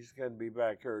 He's going to be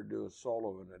back here to do a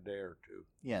solo in a day or two.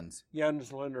 Jens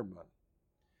Linderman.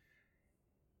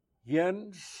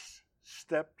 Jens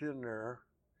stepped in there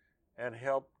and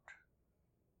helped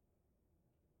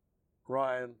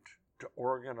Ryan to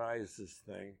organize this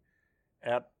thing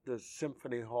at the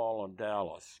Symphony Hall in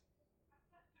Dallas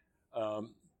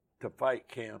to fight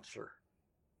cancer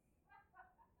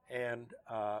and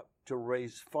to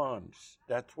raise funds.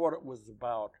 That's what it was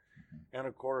about. And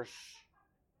of course,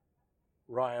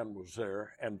 Ryan was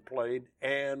there and played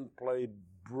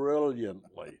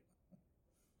brilliantly.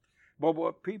 But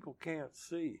what people can't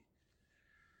see,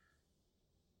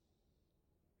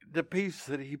 the piece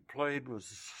that he played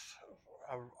was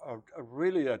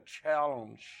really a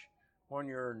challenge when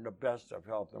you're in the best of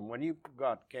health. And when you've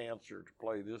got cancer to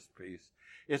play this piece,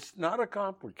 it's not a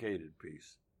complicated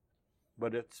piece,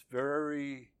 but it's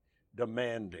very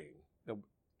demanding.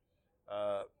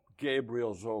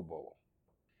 Gabriel Zobo.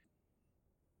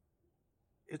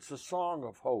 It's a song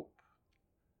of hope.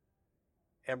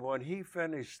 And when he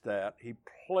finished that, he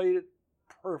played it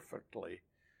perfectly.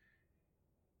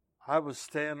 I was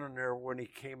standing there when he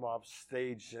came off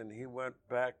stage, and he went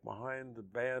back behind the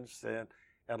bandstand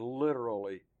and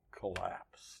literally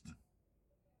collapsed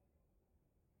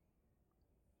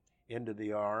into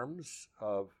the arms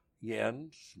of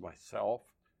Jens, myself,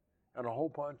 and a whole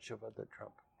bunch of other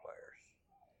trumpet players.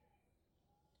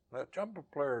 Now, trumpet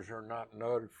players are not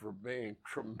noted for being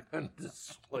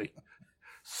tremendously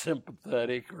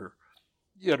sympathetic or,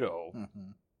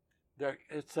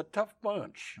 it's a tough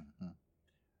bunch.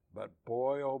 But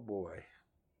boy, oh boy,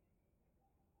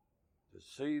 to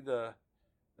see the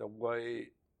way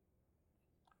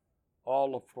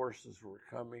all the forces were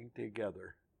coming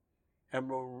together, and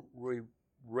we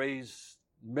raised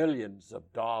millions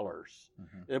of dollars.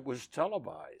 It was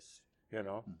televised,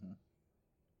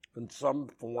 in some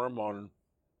form on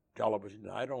television.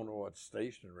 I don't know what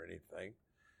station or anything,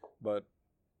 but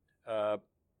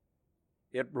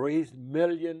it raised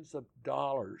millions of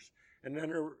dollars. And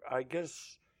then I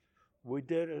guess we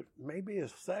did maybe a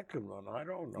second one. I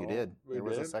don't know. You did. There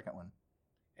was a second one.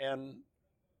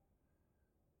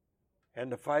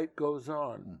 And the fight goes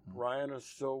on. Ryan is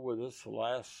still with us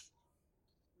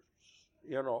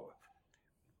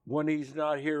when he's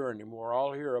not here anymore.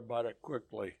 I'll hear about it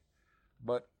quickly.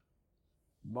 But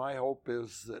my hope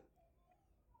is that,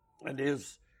 and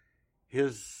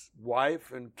his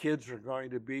wife and kids are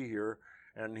going to be here,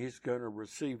 and he's going to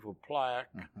receive a plaque.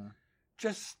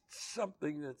 Just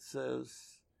something that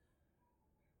says,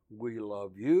 we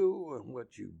love you and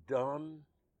what you've done.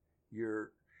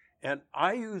 And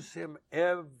I use him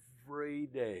every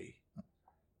day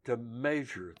to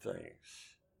measure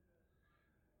things,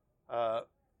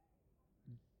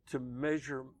 to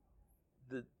measure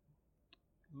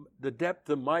the depth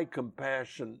of my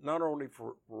compassion, not only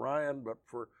for Ryan, but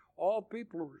for all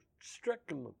people who are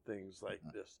stricken with things like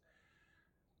this.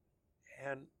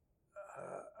 And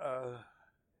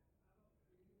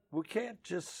we can't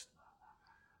just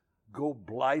go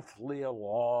blithely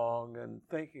along and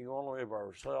thinking only of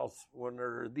ourselves when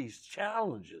there are these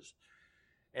challenges.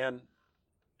 And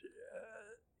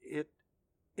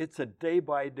it's a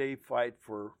day-by-day fight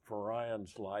for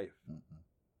Ryan's life.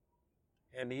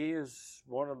 And he is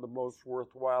one of the most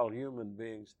worthwhile human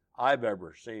beings I've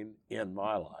ever seen in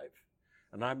my life.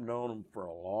 And I've known him for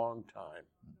a long time.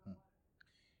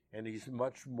 And he's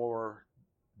much more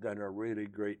than a really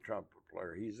great trumpet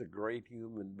player. He's a great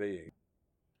human being.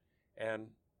 And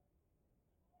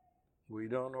we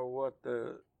don't know what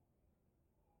the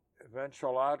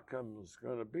eventual outcome is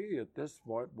going to be at this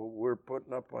point, but we're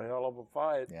putting up a hell of a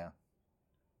fight. Yeah.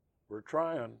 We're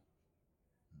trying.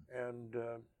 And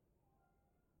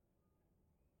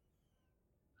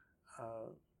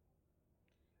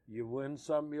you win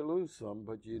some, you lose some,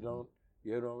 but you don't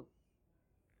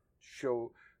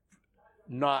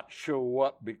not show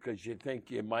up because you think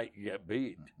you might get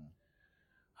beat.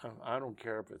 I don't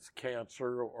care if it's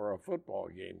cancer or a football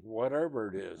game, whatever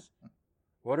it is,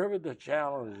 whatever the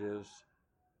challenge is,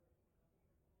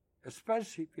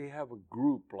 especially if you have a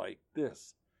group like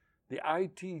this, the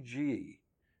ITG,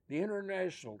 the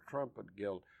International Trumpet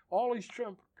Guild, all these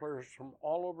trumpet players from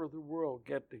all over the world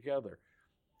get together.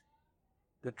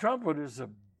 The trumpet is a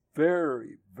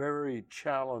very, very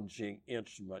challenging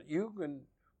instrument. You can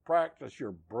practice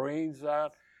your brains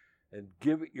out and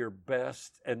give it your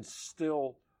best and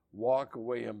still walk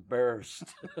away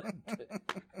embarrassed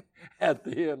at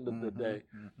the end of the day.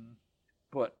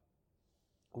 But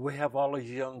we have all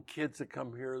these young kids that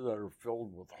come here that are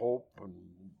filled with hope, and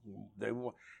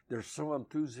they're so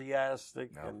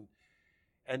enthusiastic.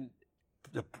 And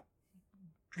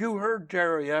you heard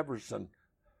Jerry Everson,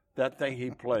 that thing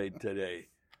he played today.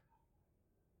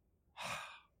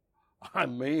 I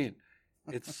mean,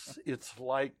 it's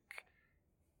like,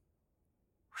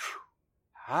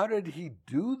 how did he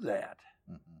do that?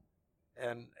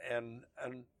 And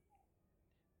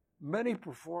many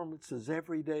performances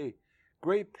every day,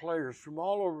 great players from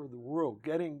all over the world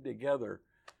getting together,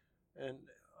 and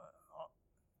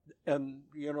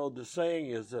the saying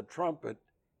is a trumpet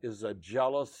is a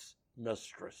jealous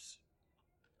mistress.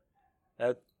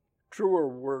 That truer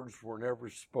words were never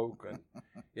spoken.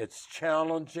 It's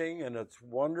challenging and it's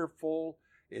wonderful.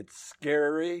 It's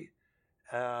scary,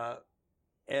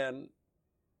 and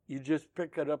you just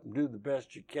pick it up and do the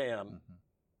best you can. Mm-hmm.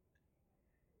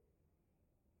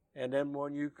 And then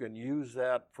when you can use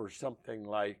that for something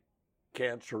like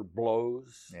cancer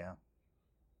blows,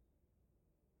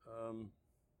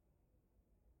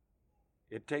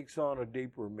 it takes on a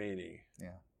deeper meaning.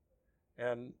 Yeah.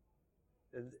 And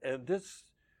this,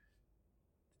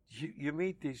 you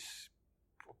meet these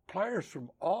players from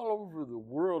all over the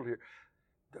world here.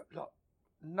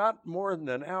 Not more than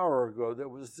an hour ago, there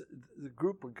was the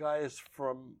group of guys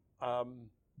from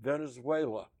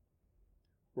Venezuela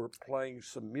were playing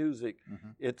some music.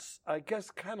 Mm-hmm. It's, I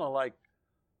guess, kind of like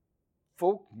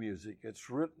folk music. It's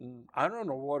written, I don't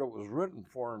know what it was written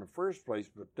for in the first place,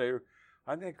 but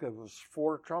I think there was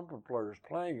 4 trumpet players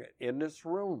playing it in this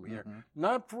room here. Mm-hmm.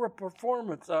 Not for a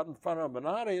performance out in front of an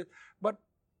audience, but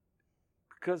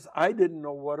because I didn't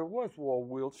know what it was. Well,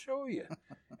 we'll show you.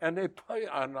 And they play,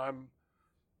 and I'm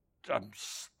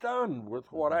stunned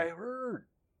with what I heard.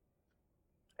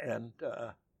 And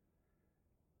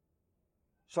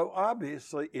so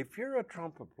obviously, if you're a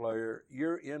trumpet player,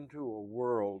 you're into a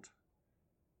world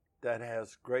that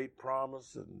has great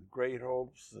promise and great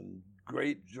hopes and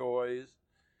great joys,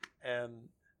 and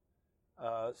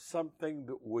something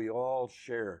that we all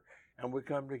share. And we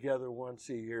come together once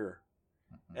a year.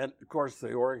 Mm-hmm. And, of course,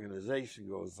 the organization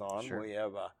goes on. Sure. We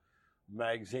have a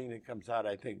magazine that comes out,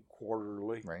 I think,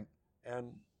 quarterly. Right.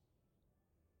 And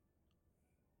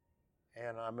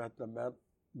I met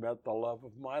the love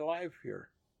of my life here.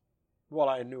 Well,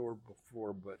 I knew her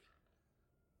before, but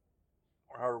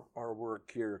our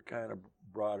work here kind of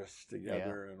brought us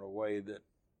together in a way that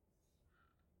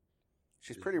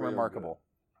she's pretty remarkable.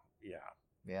 Good. Yeah.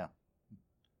 Yeah.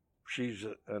 She's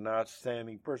an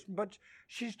outstanding person, but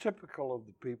she's typical of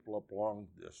the people up along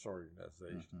this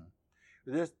organization.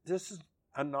 Mm-hmm. This is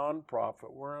a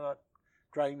nonprofit. We're not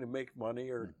trying to make money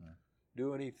or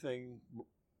do anything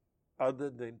other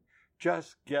than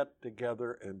just get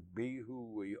together and be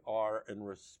who we are and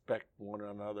respect one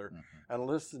another and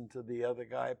listen to the other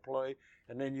guy play,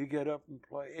 and then you get up and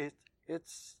play.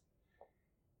 It's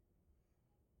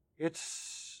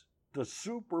the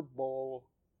Super Bowl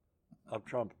of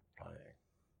trumpet playing.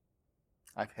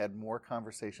 I've had more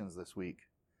conversations this week.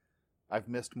 I've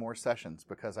missed more sessions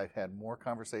because I've had more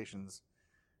conversations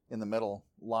in the middle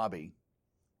lobby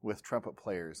with trumpet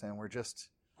players, and we're just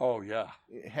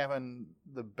having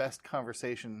the best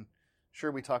conversation.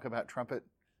 Sure, we talk about trumpet,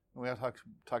 we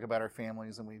talk about our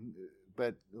families,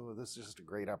 but this is just a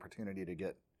great opportunity to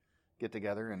get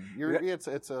together, and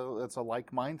it's a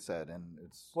like mindset, and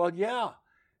it's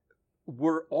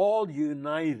we're all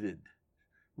united.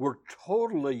 We're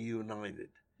totally united.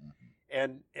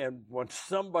 Mm-hmm. And when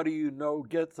somebody you know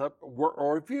gets up,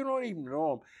 or if you don't even know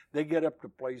them, they get up to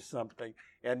play something,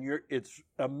 and it's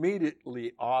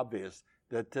immediately obvious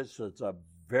that this is a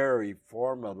very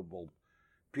formidable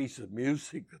piece of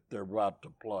music that they're about to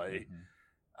play.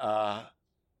 Mm-hmm.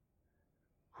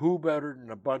 Who better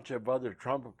than a bunch of other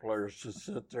trumpet players to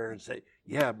sit there and say,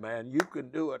 "Yeah, man, you can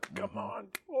do it. Come on.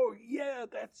 Oh, yeah,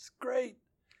 that's great."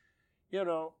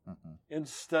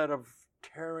 Instead of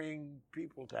tearing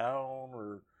people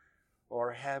down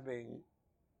or having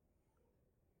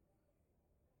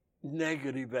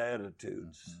negative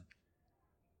attitudes.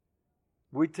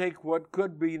 We take what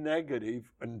could be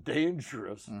negative and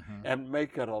dangerous and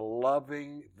make it a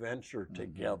loving venture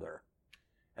together.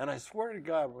 And I swear to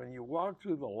God, when you walk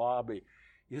through the lobby,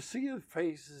 you see the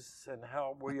faces and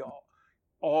how we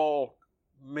all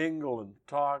mingle and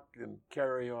talk and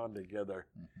carry on together.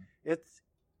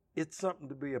 It's something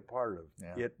to be a part of.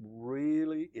 Yeah. It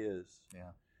really is.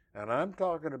 Yeah. And I'm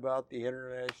talking about the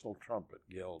International Trumpet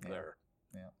Guild there.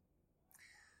 Yeah.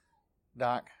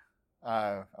 Doc,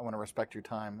 I want to respect your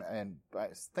time, and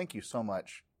thank you so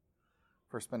much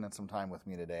for spending some time with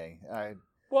me today.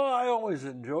 Well, I always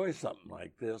enjoy something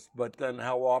like this, but then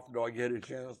how often do I get a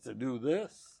chance to do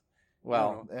this?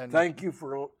 Well, and thank you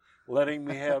for letting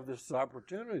me have this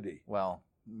opportunity. Well,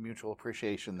 mutual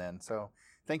appreciation then. So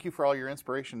thank you for all your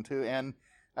inspiration too. And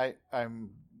I'm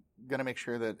going to make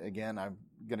sure that, again, I'm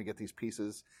going to get these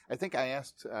pieces. I think I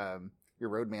asked your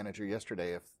road manager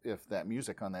yesterday if that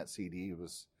music on that CD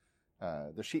was,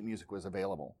 the sheet music was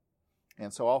available.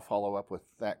 And so I'll follow up with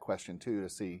that question too to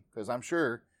see, because I'm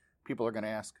sure people are going to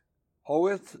ask,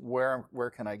 where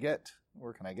can I get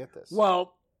this?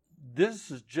 Well,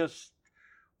 this is just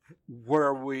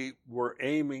where we were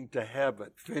aiming to have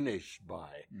it finished by.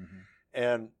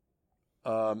 And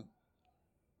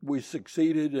we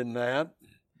succeeded in that,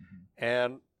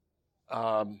 and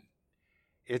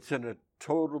it's in a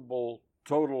total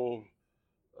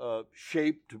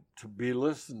shape to be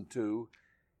listened to.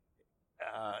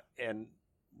 And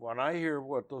when I hear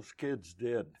what those kids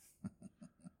did,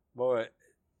 boy,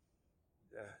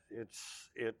 it's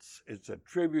a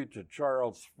tribute to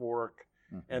Charles Fork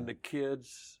and the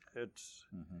kids. It's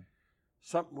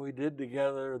something we did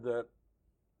together that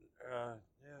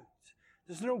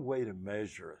there's no way to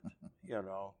measure it, you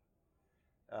know.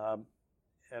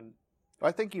 And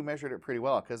I think you measured it pretty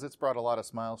well, because it's brought a lot of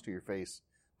smiles to your face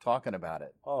talking about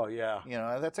it. Oh, yeah. You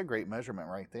know, that's a great measurement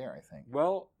right there, I think.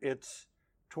 Well, it's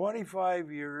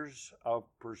 25 years of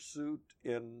pursuit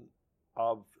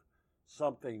of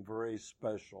something very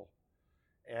special.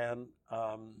 And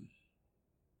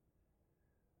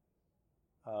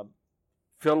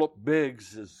Philip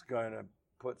Biggs is going to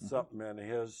put something in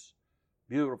his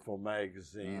beautiful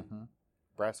magazine.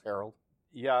 Brass Herald.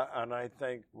 Yeah, and I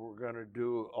think we're going to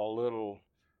do a little,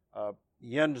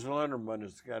 Jens Linderman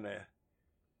is going to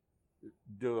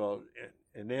do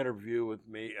an interview with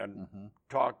me and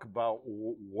talk about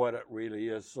what it really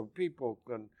is, so people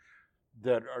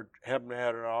that haven't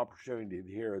had an opportunity to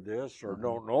hear this or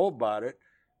don't know about it.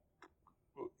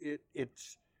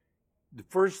 It's the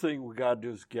first thing we got to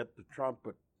do is get the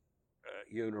trumpet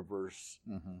universe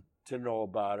to know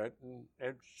about it,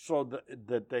 and so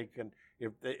that they can,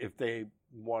 if they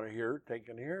want to hear it, they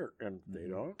can hear it, and if they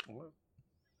don't, well,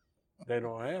 they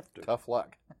don't have to. Tough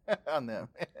luck on them.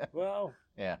 Well,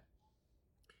 yeah,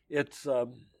 it's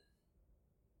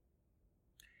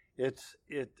this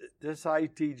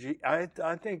ITG.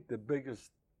 I think the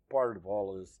biggest part of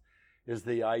all is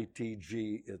the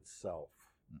ITG itself.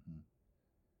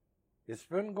 It's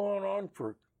been going on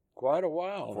for quite a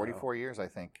while. 44 years, I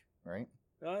think, right?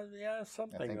 Yeah,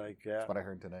 something like that. That's what I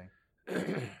heard today.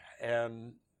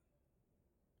 And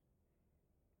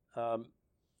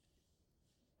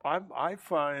I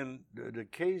find that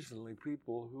occasionally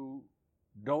people who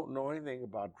don't know anything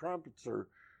about trumpets, or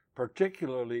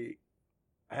particularly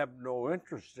have no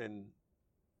interest in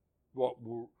what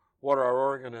our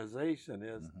organization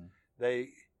is,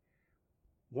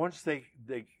 once they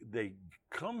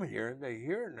come here and they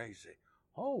hear it and they say,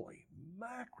 "Holy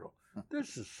mackerel,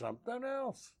 this is something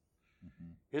else."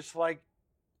 It's like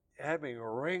having a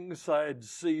ringside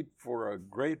seat for a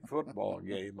great football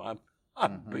game. I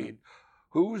mean,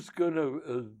 who's going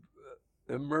to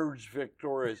emerge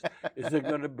victorious? Is it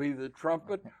going to be the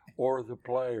trumpet or the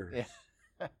players?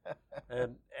 Yeah.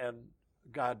 and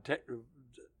God,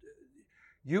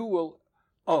 you will.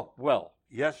 Oh well,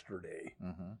 yesterday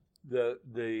the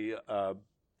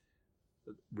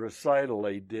recital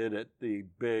they did at the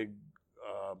big.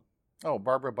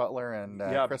 Barbara Butler and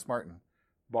Chris Martin.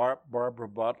 Barbara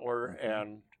Butler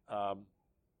and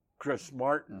Chris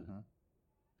Martin.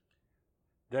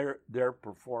 Their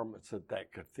performance at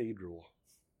that cathedral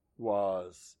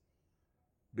was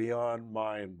beyond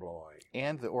mind-blowing.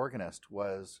 And the organist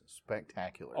was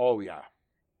spectacular. Oh, yeah.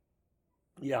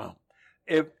 Yeah.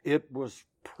 It was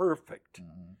perfect.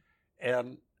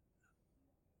 And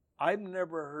I've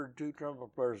never heard two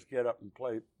trumpet players get up and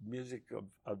play music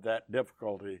of that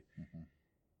difficulty.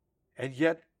 And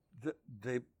yet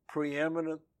the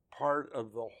preeminent part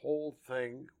of the whole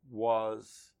thing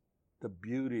was the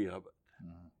beauty of it.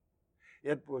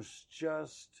 It was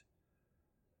just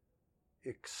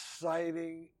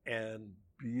exciting and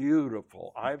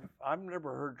beautiful. I've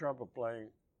never heard trumpet playing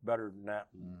better than that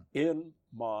in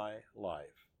my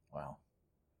life. Wow.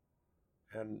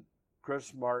 And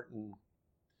Chris Martin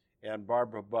and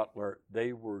Barbara Butler,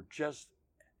 they were just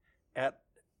at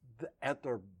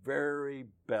their very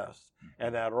best.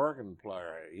 And that organ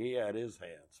player, he had his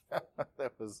hands.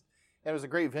 It was a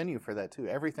great venue for that too.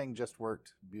 Everything just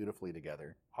worked beautifully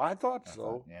together. I thought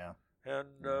so. Yeah. And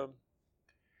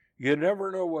you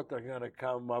never know what they're going to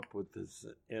come up with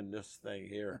in this thing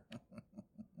here.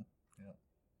 Yeah.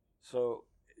 So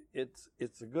it's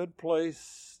a good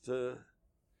place to,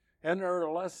 and there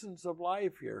are lessons of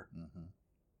life here.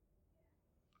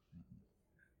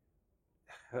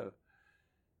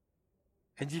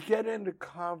 And you get into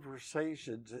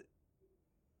conversations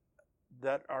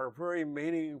that are very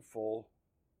meaningful,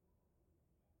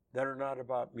 that are not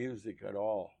about music at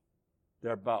all.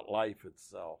 They're about life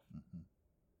itself.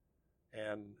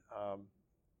 And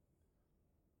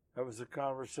that was a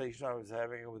conversation I was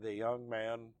having with a young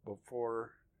man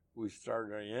before we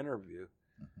started an interview.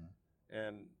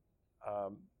 And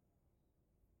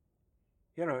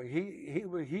you know,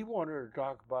 he wanted to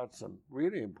talk about some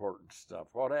really important stuff.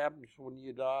 What happens when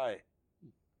you die?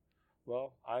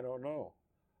 Well, I don't know.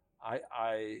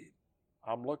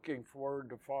 I'm looking forward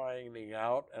to finding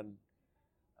out. And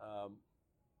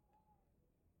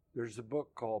there's a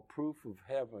book called Proof of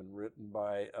Heaven, written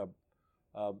by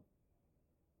a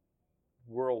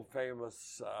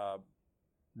world-famous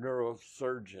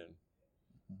neurosurgeon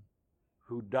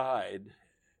who died,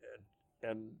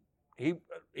 and he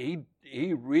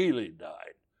really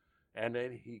died, and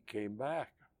then he came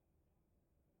back.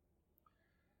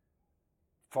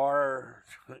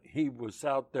 He was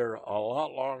out there a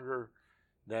lot longer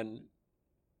than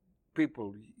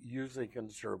people usually can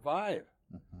survive,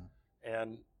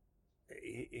 and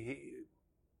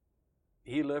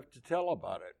he lived to tell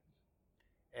about it.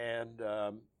 And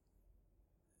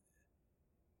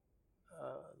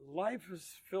life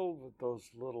is filled with those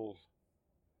little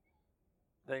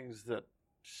things that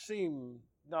seem...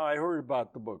 Now, I heard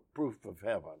about the book, Proof of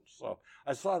Heaven, so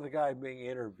I saw the guy being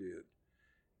interviewed.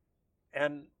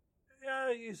 And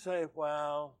you say,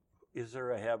 well, is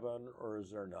there a heaven or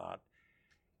is there not?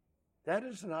 That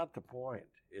is not the point.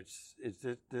 It's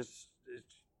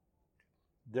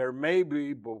there may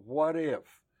be, but what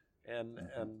if? And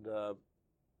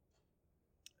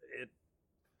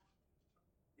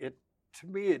it to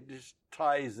me, it just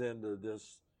ties into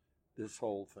this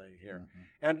whole thing here.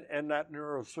 And that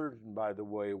neurosurgeon, by the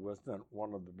way, wasn't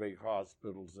one of the big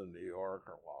hospitals in New York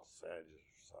or Los Angeles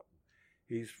or something.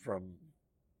 He's from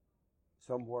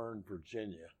somewhere in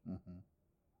Virginia.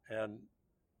 And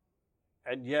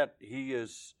yet he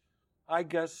is, I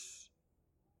guess,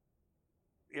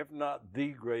 if not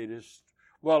the greatest,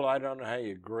 well, I don't know how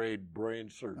you grade brain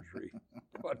surgery,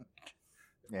 but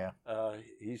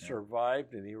he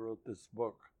survived and he wrote this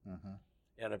book.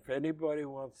 And if anybody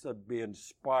wants to be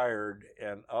inspired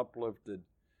and uplifted,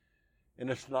 and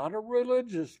it's not a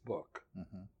religious book,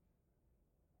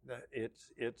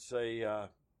 it's a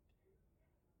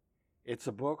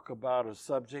book about a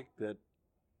subject that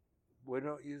we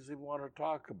don't usually want to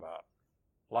talk about,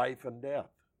 life and death.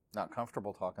 Not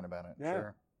comfortable talking about it. Yeah.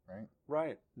 Sure. Right.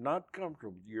 Right. Not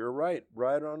comfortable. You're right.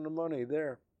 Right on the money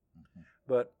there.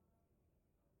 But,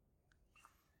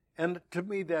 and to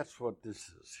me, that's what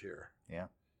this is here. Yeah.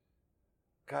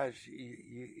 Guys,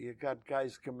 you got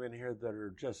guys come in here that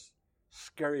are just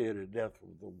scary to death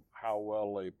with how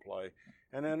well they play.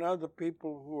 And then other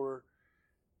people who are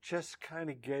just kind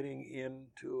of getting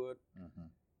into it.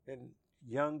 And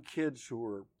young kids who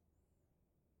are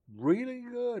really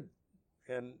good.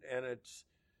 And it's,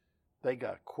 they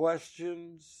got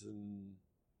questions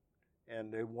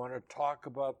and they want to talk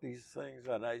about these things.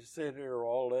 And I sit here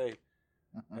all day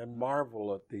and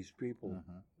marvel at these people.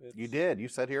 You did. You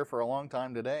sat here for a long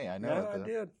time today. I know. Yeah, I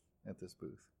did. At this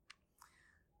booth.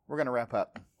 We're going to wrap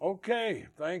up. Okay.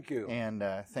 Thank you. And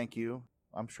thank you.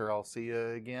 I'm sure I'll see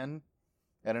you again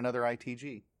at another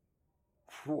ITG.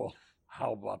 Well,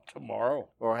 how about tomorrow?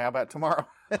 Or how about tomorrow?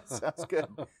 Sounds good.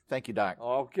 Thank you, Doc.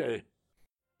 Okay.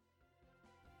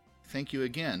 Thank you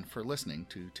again for listening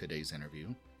to today's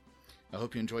interview. I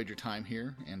hope you enjoyed your time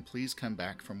here, and please come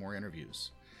back for more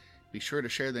interviews. Be sure to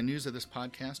share the news of this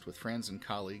podcast with friends and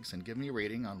colleagues and give me a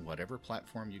rating on whatever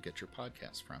platform you get your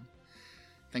podcast from.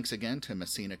 Thanks again to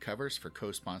Messina Covers for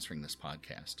co-sponsoring this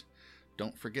podcast.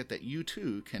 Don't forget that you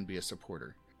too can be a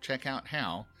supporter. Check out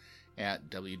how at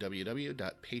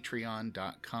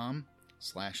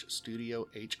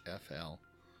www.patreon.com/studiohfl.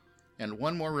 And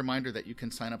one more reminder that you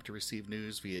can sign up to receive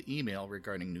news via email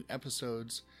regarding new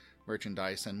episodes,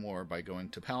 merchandise, and more by going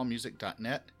to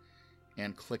palmusic.net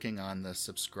and clicking on the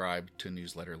subscribe to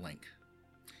newsletter link.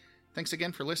 Thanks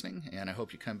again for listening, and I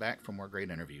hope you come back for more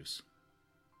great interviews.